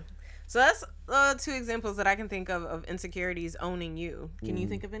 Yeah. So that's 2 examples that I can think of insecurities owning you. Can you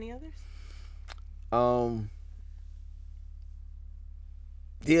think of any others?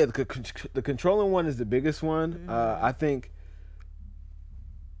 Yeah, the controlling one is the biggest one. I think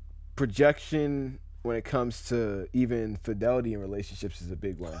projection when it comes to even fidelity in relationships is a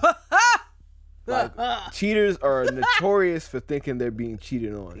big one. Like, cheaters are notorious for thinking they're being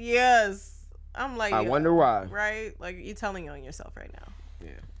cheated on. Yes. I'm like, I wonder why. Right? Like, you're telling on yourself right now.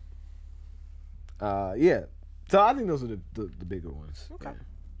 Yeah. Yeah. So I think those are the bigger ones. Okay. Yeah.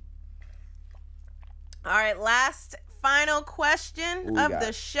 All right, last final question of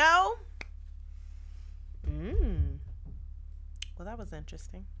the show. Well, that was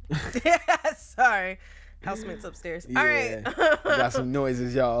interesting. Sorry. Housemates upstairs. All right. We got some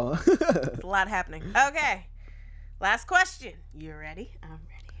noises, y'all. There's a lot happening. Okay. Last question. You ready? I'm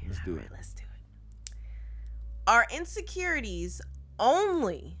ready. Let's do it. Let's do it. Are insecurities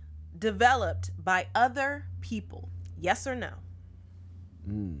only developed by other people? Yes or no?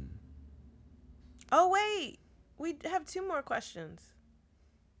 Oh, wait. We have 2 more questions.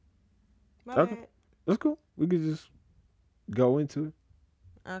 My Okay. bad. That's cool. We could just go into it.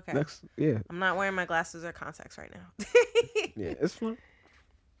 Okay. Next. Yeah. I'm not wearing my glasses or contacts right now. Yeah, it's fun.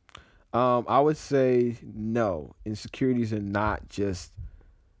 I would say no. Insecurities are not just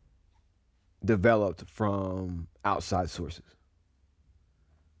developed from outside sources.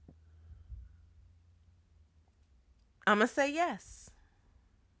 I'm going to say yes.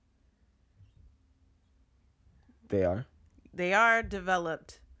 They are. They are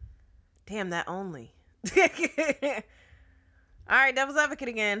developed. Damn, that only. All right, devil's advocate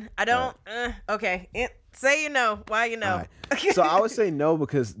again. I don't. Okay. Say you know. Why you know? Right. So I would say no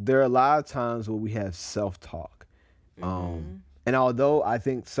because there are a lot of times where we have self-talk. And although I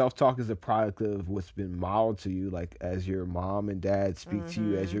think self-talk is a product of what's been modeled to you, like as your mom and dad speak to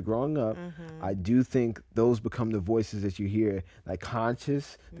you as you're growing up, I do think those become the voices that you hear, like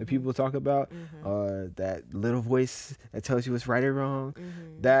conscious that people talk about, that little voice that tells you what's right or wrong.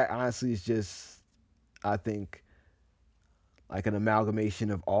 That honestly is just, I think, like an amalgamation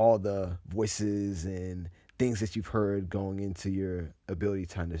of all the voices and things that you've heard going into your ability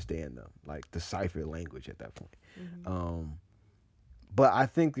to understand them, like decipher language at that point. But I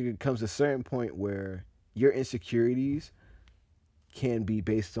think it comes to a certain point where your insecurities can be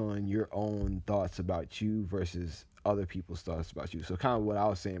based on your own thoughts about you versus other people's thoughts about you. So kind of what I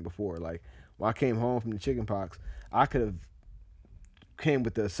was saying before, like when I came home from the chicken pox, I could have came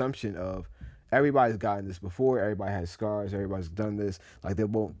with the assumption of everybody's gotten this before, everybody has scars, everybody's done this. Like they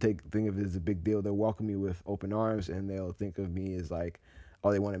won't think of it as a big deal. They'll welcome me with open arms, and they'll think of me as like,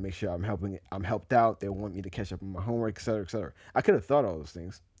 oh, they want to make sure I'm helped out. They want me to catch up on my homework, et cetera, et cetera. I could have thought all those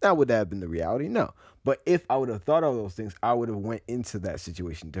things. That would have been the reality? No. But if I would have thought all those things, I would have went into that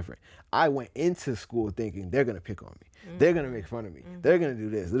situation different. I went into school thinking they're going to pick on me. They're going to make fun of me. They're going to do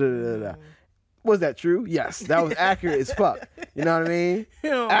this. Da, da, da, da. Was that true? Yes. That was accurate as fuck. You know what I mean?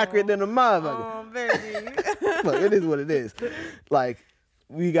 Accurate than a motherfucker. Oh, baby. Look, it is what it is. Like,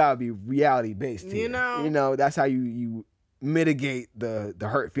 we got to be reality based here. You know, that's how you mitigate the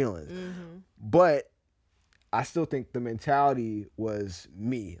hurt feelings. But I still think the mentality was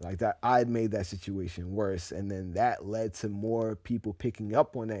me, like that I had made that situation worse, and then that led to more people picking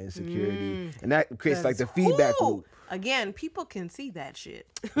up on that insecurity, and that creates like the feedback loop. Again, people can see that shit.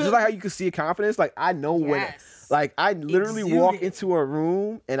 Just like how you can see a confidence, like I know when, like I literally walk into a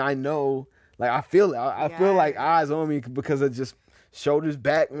room and I know, like I feel it. I feel like eyes on me because of just shoulders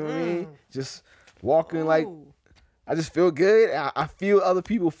back. You know what I mean? Just walking like. I just feel good. I feel other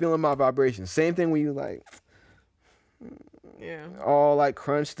people feeling my vibrations. Same thing when you like, all like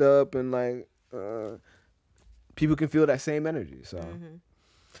crunched up and like, people can feel that same energy. So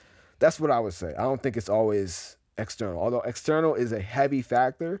that's what I would say. I don't think it's always external. Although external is a heavy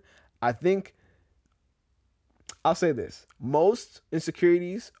factor, I think I'll say this: most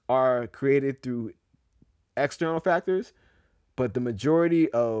insecurities are created through external factors, but the majority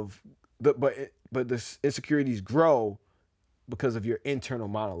of the insecurities grow because of your internal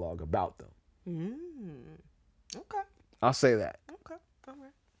monologue about them. Okay. I'll say that. Okay. All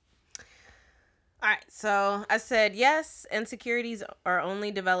right. So I said, yes, insecurities are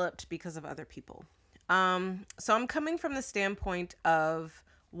only developed because of other people. So I'm coming from the standpoint of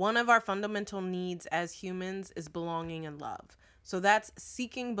one of our fundamental needs as humans is belonging and love. So that's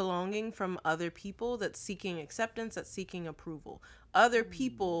seeking belonging from other people, that's seeking acceptance, that's seeking approval. Other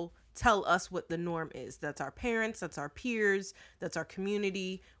people tell us what the norm is. That's our parents, that's our peers, that's our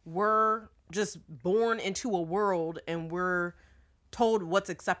community. We're just born into a world and we're told what's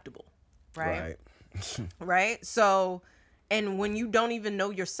acceptable, right? Right? So, and when you don't even know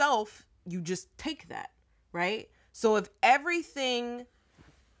yourself, you just take that, right? So if everything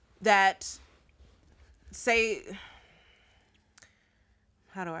that, say,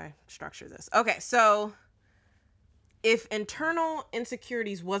 how do I structure this? Okay, so if internal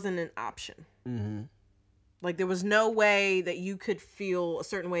insecurities wasn't an option, like there was no way that you could feel a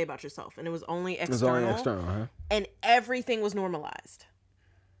certain way about yourself, and it was only external, and everything was normalized.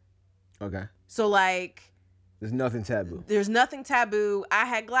 Okay. So like, there's nothing taboo. There's nothing taboo. I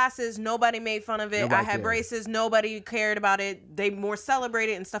had glasses, nobody made fun of it. I had braces, nobody cared about it. They more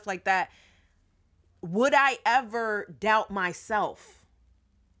celebrated and stuff like that. Would I ever doubt myself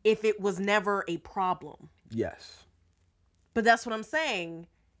if it was never a problem? Yes. But that's what I'm saying.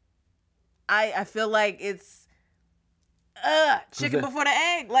 I feel like it's chicken before the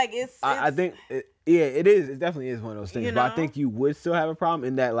egg. Like it's I think it is. It definitely is one of those things. You know? But I think you would still have a problem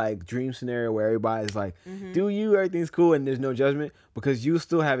in that like dream scenario where everybody's like, do you, everything's cool and there's no judgment, because you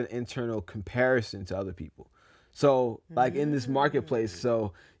still have an internal comparison to other people. So like in this marketplace,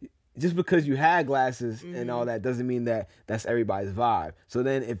 so just because you had glasses and all that doesn't mean that that's everybody's vibe. So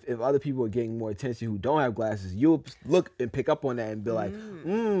then if other people are getting more attention who don't have glasses, you'll look and pick up on that and be like,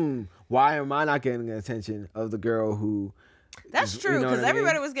 why am I not getting the attention of the girl who... That's true, because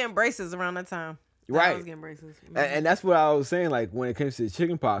everybody was getting braces around that time. Right. I was getting braces. And that's what I was saying, like when it comes to the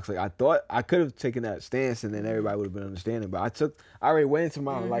chicken pox, like I thought I could have taken that stance and then everybody would have been understanding, but I already went into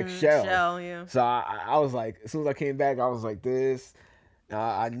my like shell. Yeah. So I was like, as soon as I came back, I was like this.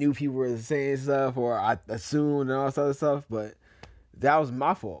 I knew people were saying stuff, or I assumed and all this other stuff, but that was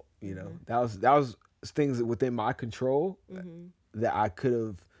my fault. You know, that was things within my control that I could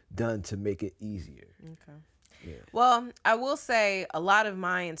have done to make it easier. Okay. Yeah. Well, I will say a lot of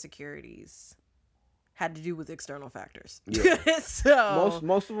my insecurities had to do with external factors. Yeah. So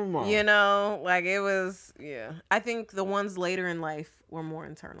most of them are. you know, like it was, yeah. I think the ones later in life were more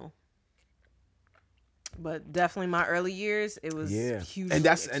internal. But definitely my early years, it was hugely and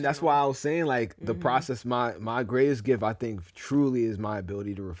that's external. why I was saying like the process. My greatest gift, I think, truly is my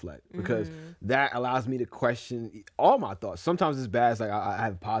ability to reflect, because that allows me to question all my thoughts. Sometimes it's bad. It's like I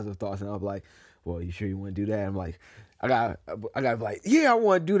have positive thoughts, and I'm like, "Well, you sure you want to do that?" I'm like, I got to be like, "Yeah, I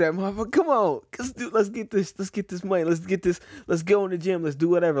want to do that, motherfucker. Come on, let's get this money. Let's go in the gym. Let's do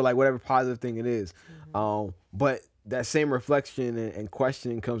whatever, like whatever positive thing it is." But that same reflection and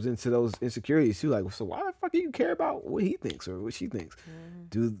questioning comes into those insecurities too. Like, so why the fuck do you care about what he thinks or what she thinks?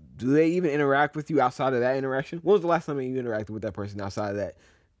 Do they even interact with you outside of that interaction? When was the last time you interacted with that person outside of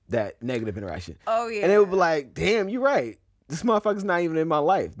that negative interaction? Oh yeah. And it would be like, damn, you're right. This motherfucker's not even in my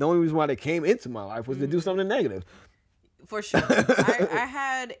life. The only reason why they came into my life was to do something negative. For sure. I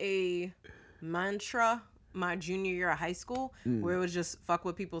had a mantra my junior year of high school where it was just fuck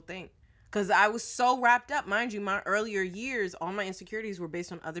what people think. Because I was so wrapped up. Mind you, my earlier years, all my insecurities were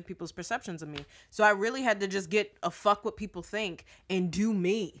based on other people's perceptions of me. So I really had to just get a fuck what people think and do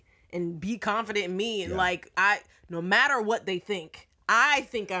me and be confident in me. And no matter what they think, I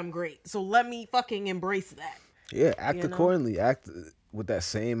think I'm great. So let me fucking embrace that. Yeah, act accordingly. Act with that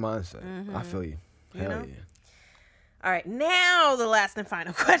same mindset. I feel you. Hell yeah. All right, now the last and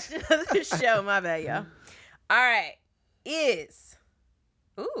final question of the show. My bad, y'all. All right,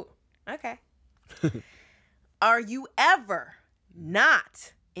 okay. Are you ever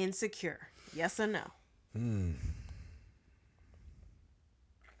not insecure? Yes or no?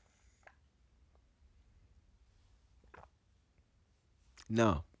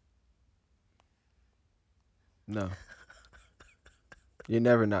 No. You're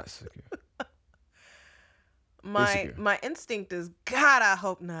never not secure. My instinct is, God, I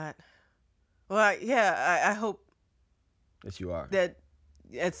hope not. Well, yeah, I hope that you are. That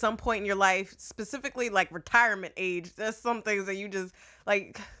at some point in your life, specifically like retirement age, there's some things that you just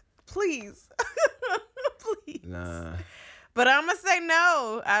like, please, please. Nah. But I'm gonna say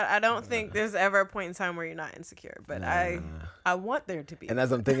no. I don't think there's ever a point in time where you're not insecure. But I want there to be. And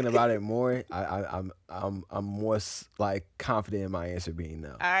as I'm thinking about it more, I'm more like confident in my answer being no.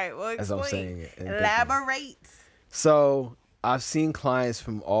 All right, well, explain. As I'm saying it. Elaborate. So I've seen clients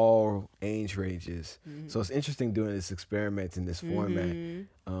from all age ranges. So it's interesting doing this experiment in this format.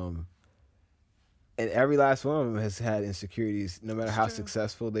 And every last one of them has had insecurities, no matter how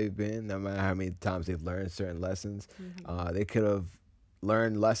successful they've been, no matter how many times they've learned certain lessons. They could have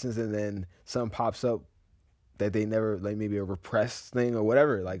learned lessons and then something pops up that they never, like maybe a repressed thing or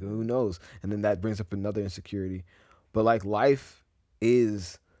whatever, like who knows? And then that brings up another insecurity. But like life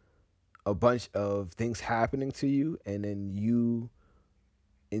is a bunch of things happening to you and then you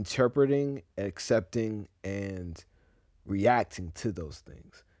interpreting, accepting, and reacting to those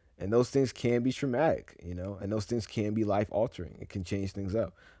things. And those things can be traumatic, and those things can be life altering. It can change things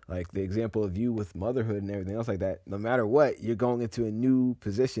up. Like the example of you with motherhood and everything else like that, no matter what, you're going into a new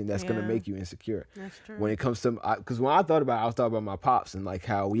position that's going to make you insecure. That's true. When it comes to, because when I thought about it, I was talking about my pops and like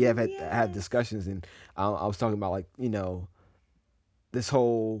how we have had discussions, and I was talking about like, this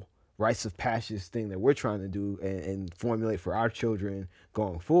whole rites of passage thing that we're trying to do and formulate for our children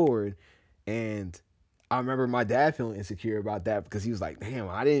going forward. And I remember my dad feeling insecure about that because he was like, damn,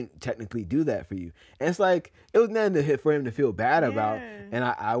 I didn't technically do that for you. And it's like, it was nothing for him to feel bad about. And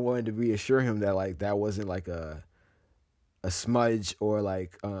I wanted to reassure him that like, that wasn't like a smudge or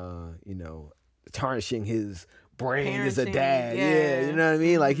like, tarnishing his brain as a dad. Yeah. You know what I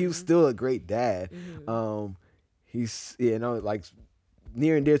mean? Like he was still a great dad. He's, like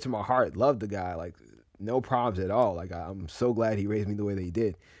near and dear to my heart, loved the guy, like no problems at all. Like I'm so glad he raised me the way that he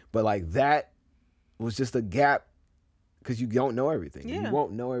did. But like that was just a gap because you don't know everything. You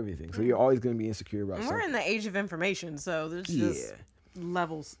won't know everything. So you're always going to be insecure about something. We're in the age of information, so there's just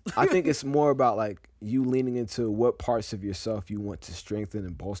levels. I think it's more about like you leaning into what parts of yourself you want to strengthen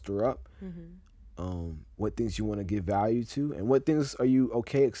and bolster up. What things you want to give value to, and what things are you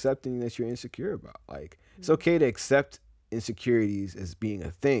okay accepting that you're insecure about. Like it's okay to accept insecurities as being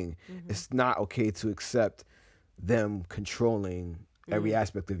a thing. It's not okay to accept them controlling every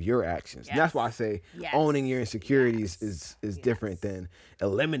aspect of your actions. And that's why I say owning your insecurities is different than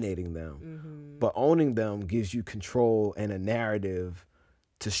eliminating them. But owning them gives you control and a narrative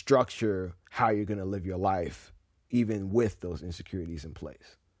to structure how you're going to live your life, even with those insecurities in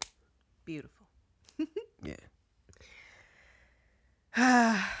place. Beautiful.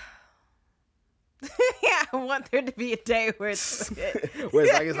 Yeah, I want there to be a day where it's where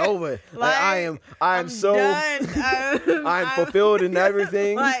it's like it's over. Like I'm I'm so done. I'm fulfilled in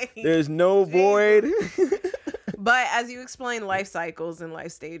everything. Like, There's no void. But as you explain life cycles and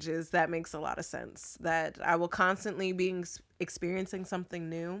life stages, that makes a lot of sense. That I will constantly be experiencing something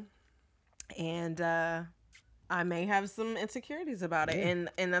new, and I may have some insecurities about it,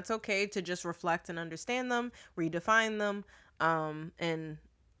 and that's okay to just reflect and understand them, redefine them, and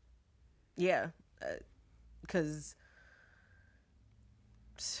yeah, because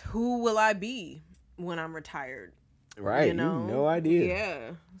who will I be when I'm retired? Right, You know? no idea.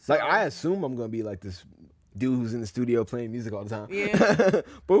 Yeah, Like I assume I'm gonna be like this dude who's in the studio playing music all the time. Yeah.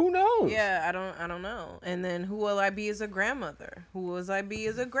 But who knows? Yeah, I don't know. And then who will I be as a grandmother? Who will I be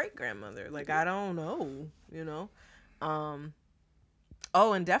as a great grandmother? Like I don't know, you know.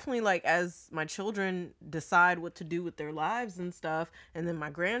 Oh, and definitely like as my children decide what to do with their lives and stuff, and then my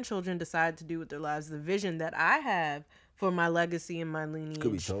grandchildren decide to do with their lives, the vision that I have for my legacy and my lineage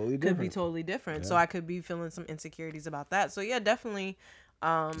Could be totally different. Yeah. So I could be feeling some insecurities about that. So yeah, definitely.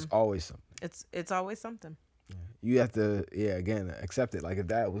 It's always something. It's always something. You have to, again, accept it. Like if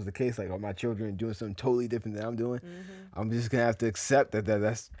that was the case, like, are my children doing something totally different than I'm doing? I'm just gonna have to accept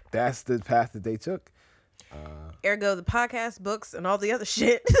that's the path that they took. Ergo, the podcast, books, and all the other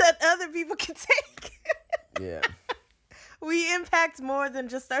shit that other people can take. Yeah, we impact more than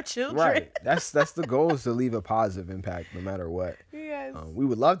just our children. right. That's the goal, is to leave a positive impact no matter what. Yes. We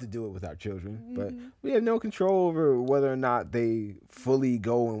would love to do it with our children, but we have no control over whether or not they fully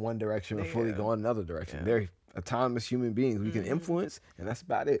go in one direction or fully go in another direction. Yeah. They're autonomous human beings. We can influence, and that's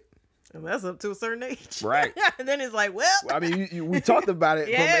about it. And that's up to a certain age. Right. And then it's like, well. I mean, we talked about it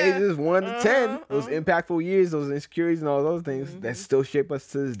Yeah. from ages 1 to 10. Those impactful years, those insecurities and all those things that still shape us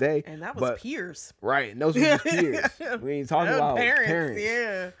to this day. And that was peers. Right. And those were just peers. We ain't talking about parents.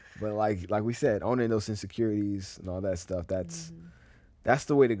 Yeah. But like we said, owning those insecurities and all that stuff, that's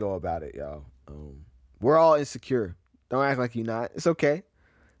the way to go about it, y'all. We're all insecure. Don't act like you're not. It's okay.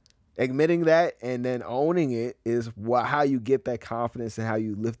 Admitting that and then owning it is how you get that confidence and how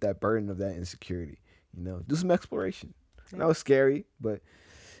you lift that burden of that insecurity. You know, do some exploration. I know it's scary, but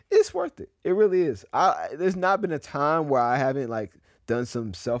it's worth it. It really is. There's not been a time where I haven't like done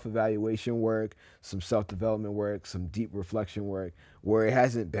some self-evaluation work, some self-development work, some deep reflection work where it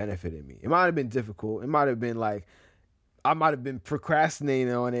hasn't benefited me. It might have been difficult. It might have been like I might have been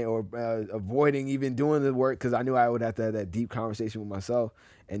procrastinating on it or avoiding even doing the work because I knew I would have to have that deep conversation with myself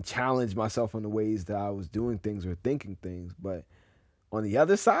and challenge myself on the ways that I was doing things or thinking things. But on the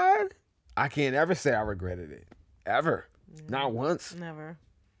other side, I can't ever say I regretted it. Ever. Not once. Never.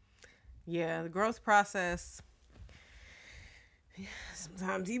 Yeah, the growth process.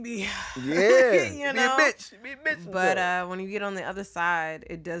 Sometimes you be, you know, be a bitch. But when you get on the other side,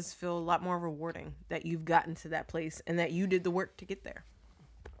 it does feel a lot more rewarding that you've gotten to that place and that you did the work to get there.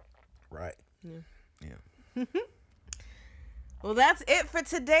 Right. Yeah. Well, that's it for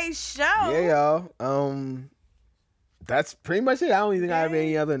today's show. Yeah, y'all. That's pretty much it. I don't even think I have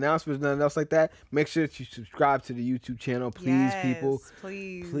any other announcements, nothing else like that. Make sure that you subscribe to the YouTube channel, please, people.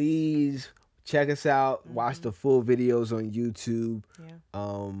 Please check us out. Watch the full videos on YouTube.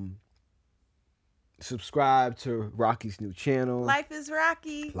 Yeah. Subscribe to Rocky's new channel. Life is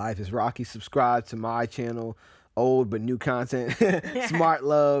Rocky. Life is Rocky. Subscribe to my channel. Old but new content. Smart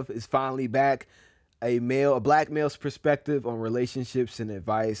Love is finally back. A black male's perspective on relationships and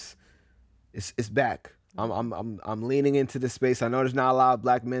advice. It's back. I'm leaning into this space. I know there's not a lot of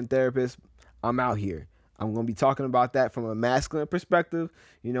black men therapists. I'm out here. I'm going to be talking about that from a masculine perspective.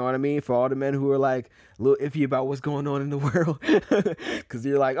 You know what I mean? For all the men who are like a little iffy about what's going on in the world. Because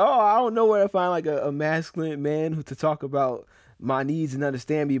you're like, oh, I don't know where to find like a masculine man to talk about my needs and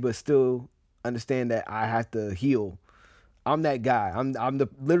understand me, but still understand that I have to heal. I'm that guy. I'm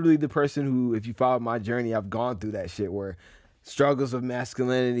literally the person who, if you follow my journey, I've gone through that shit where struggles of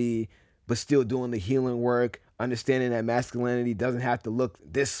masculinity, but still doing the healing work, understanding that masculinity doesn't have to look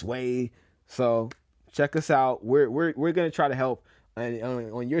this way. So check us out. We're gonna try to help, and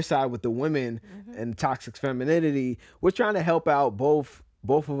on your side with the women and toxic femininity, we're trying to help out both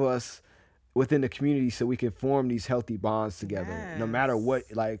of us within the community so we can form these healthy bonds together, no matter what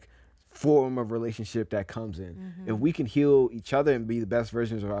like form of relationship that comes in. If we can heal each other and be the best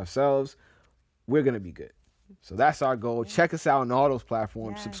versions of ourselves, we're gonna be good. So that's our goal. Check us out on all those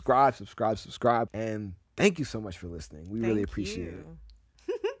platforms. Subscribe, and thank you so much for listening. We really appreciate it.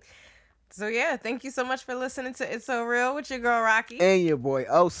 So yeah, thank you so much for listening to It's So Real with your girl Rocky and your boy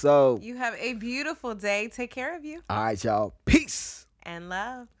Oso. You have a beautiful day. Take care of you. All right, y'all. Peace and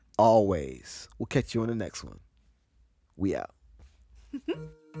love. Always. We'll catch you on the next one. We out.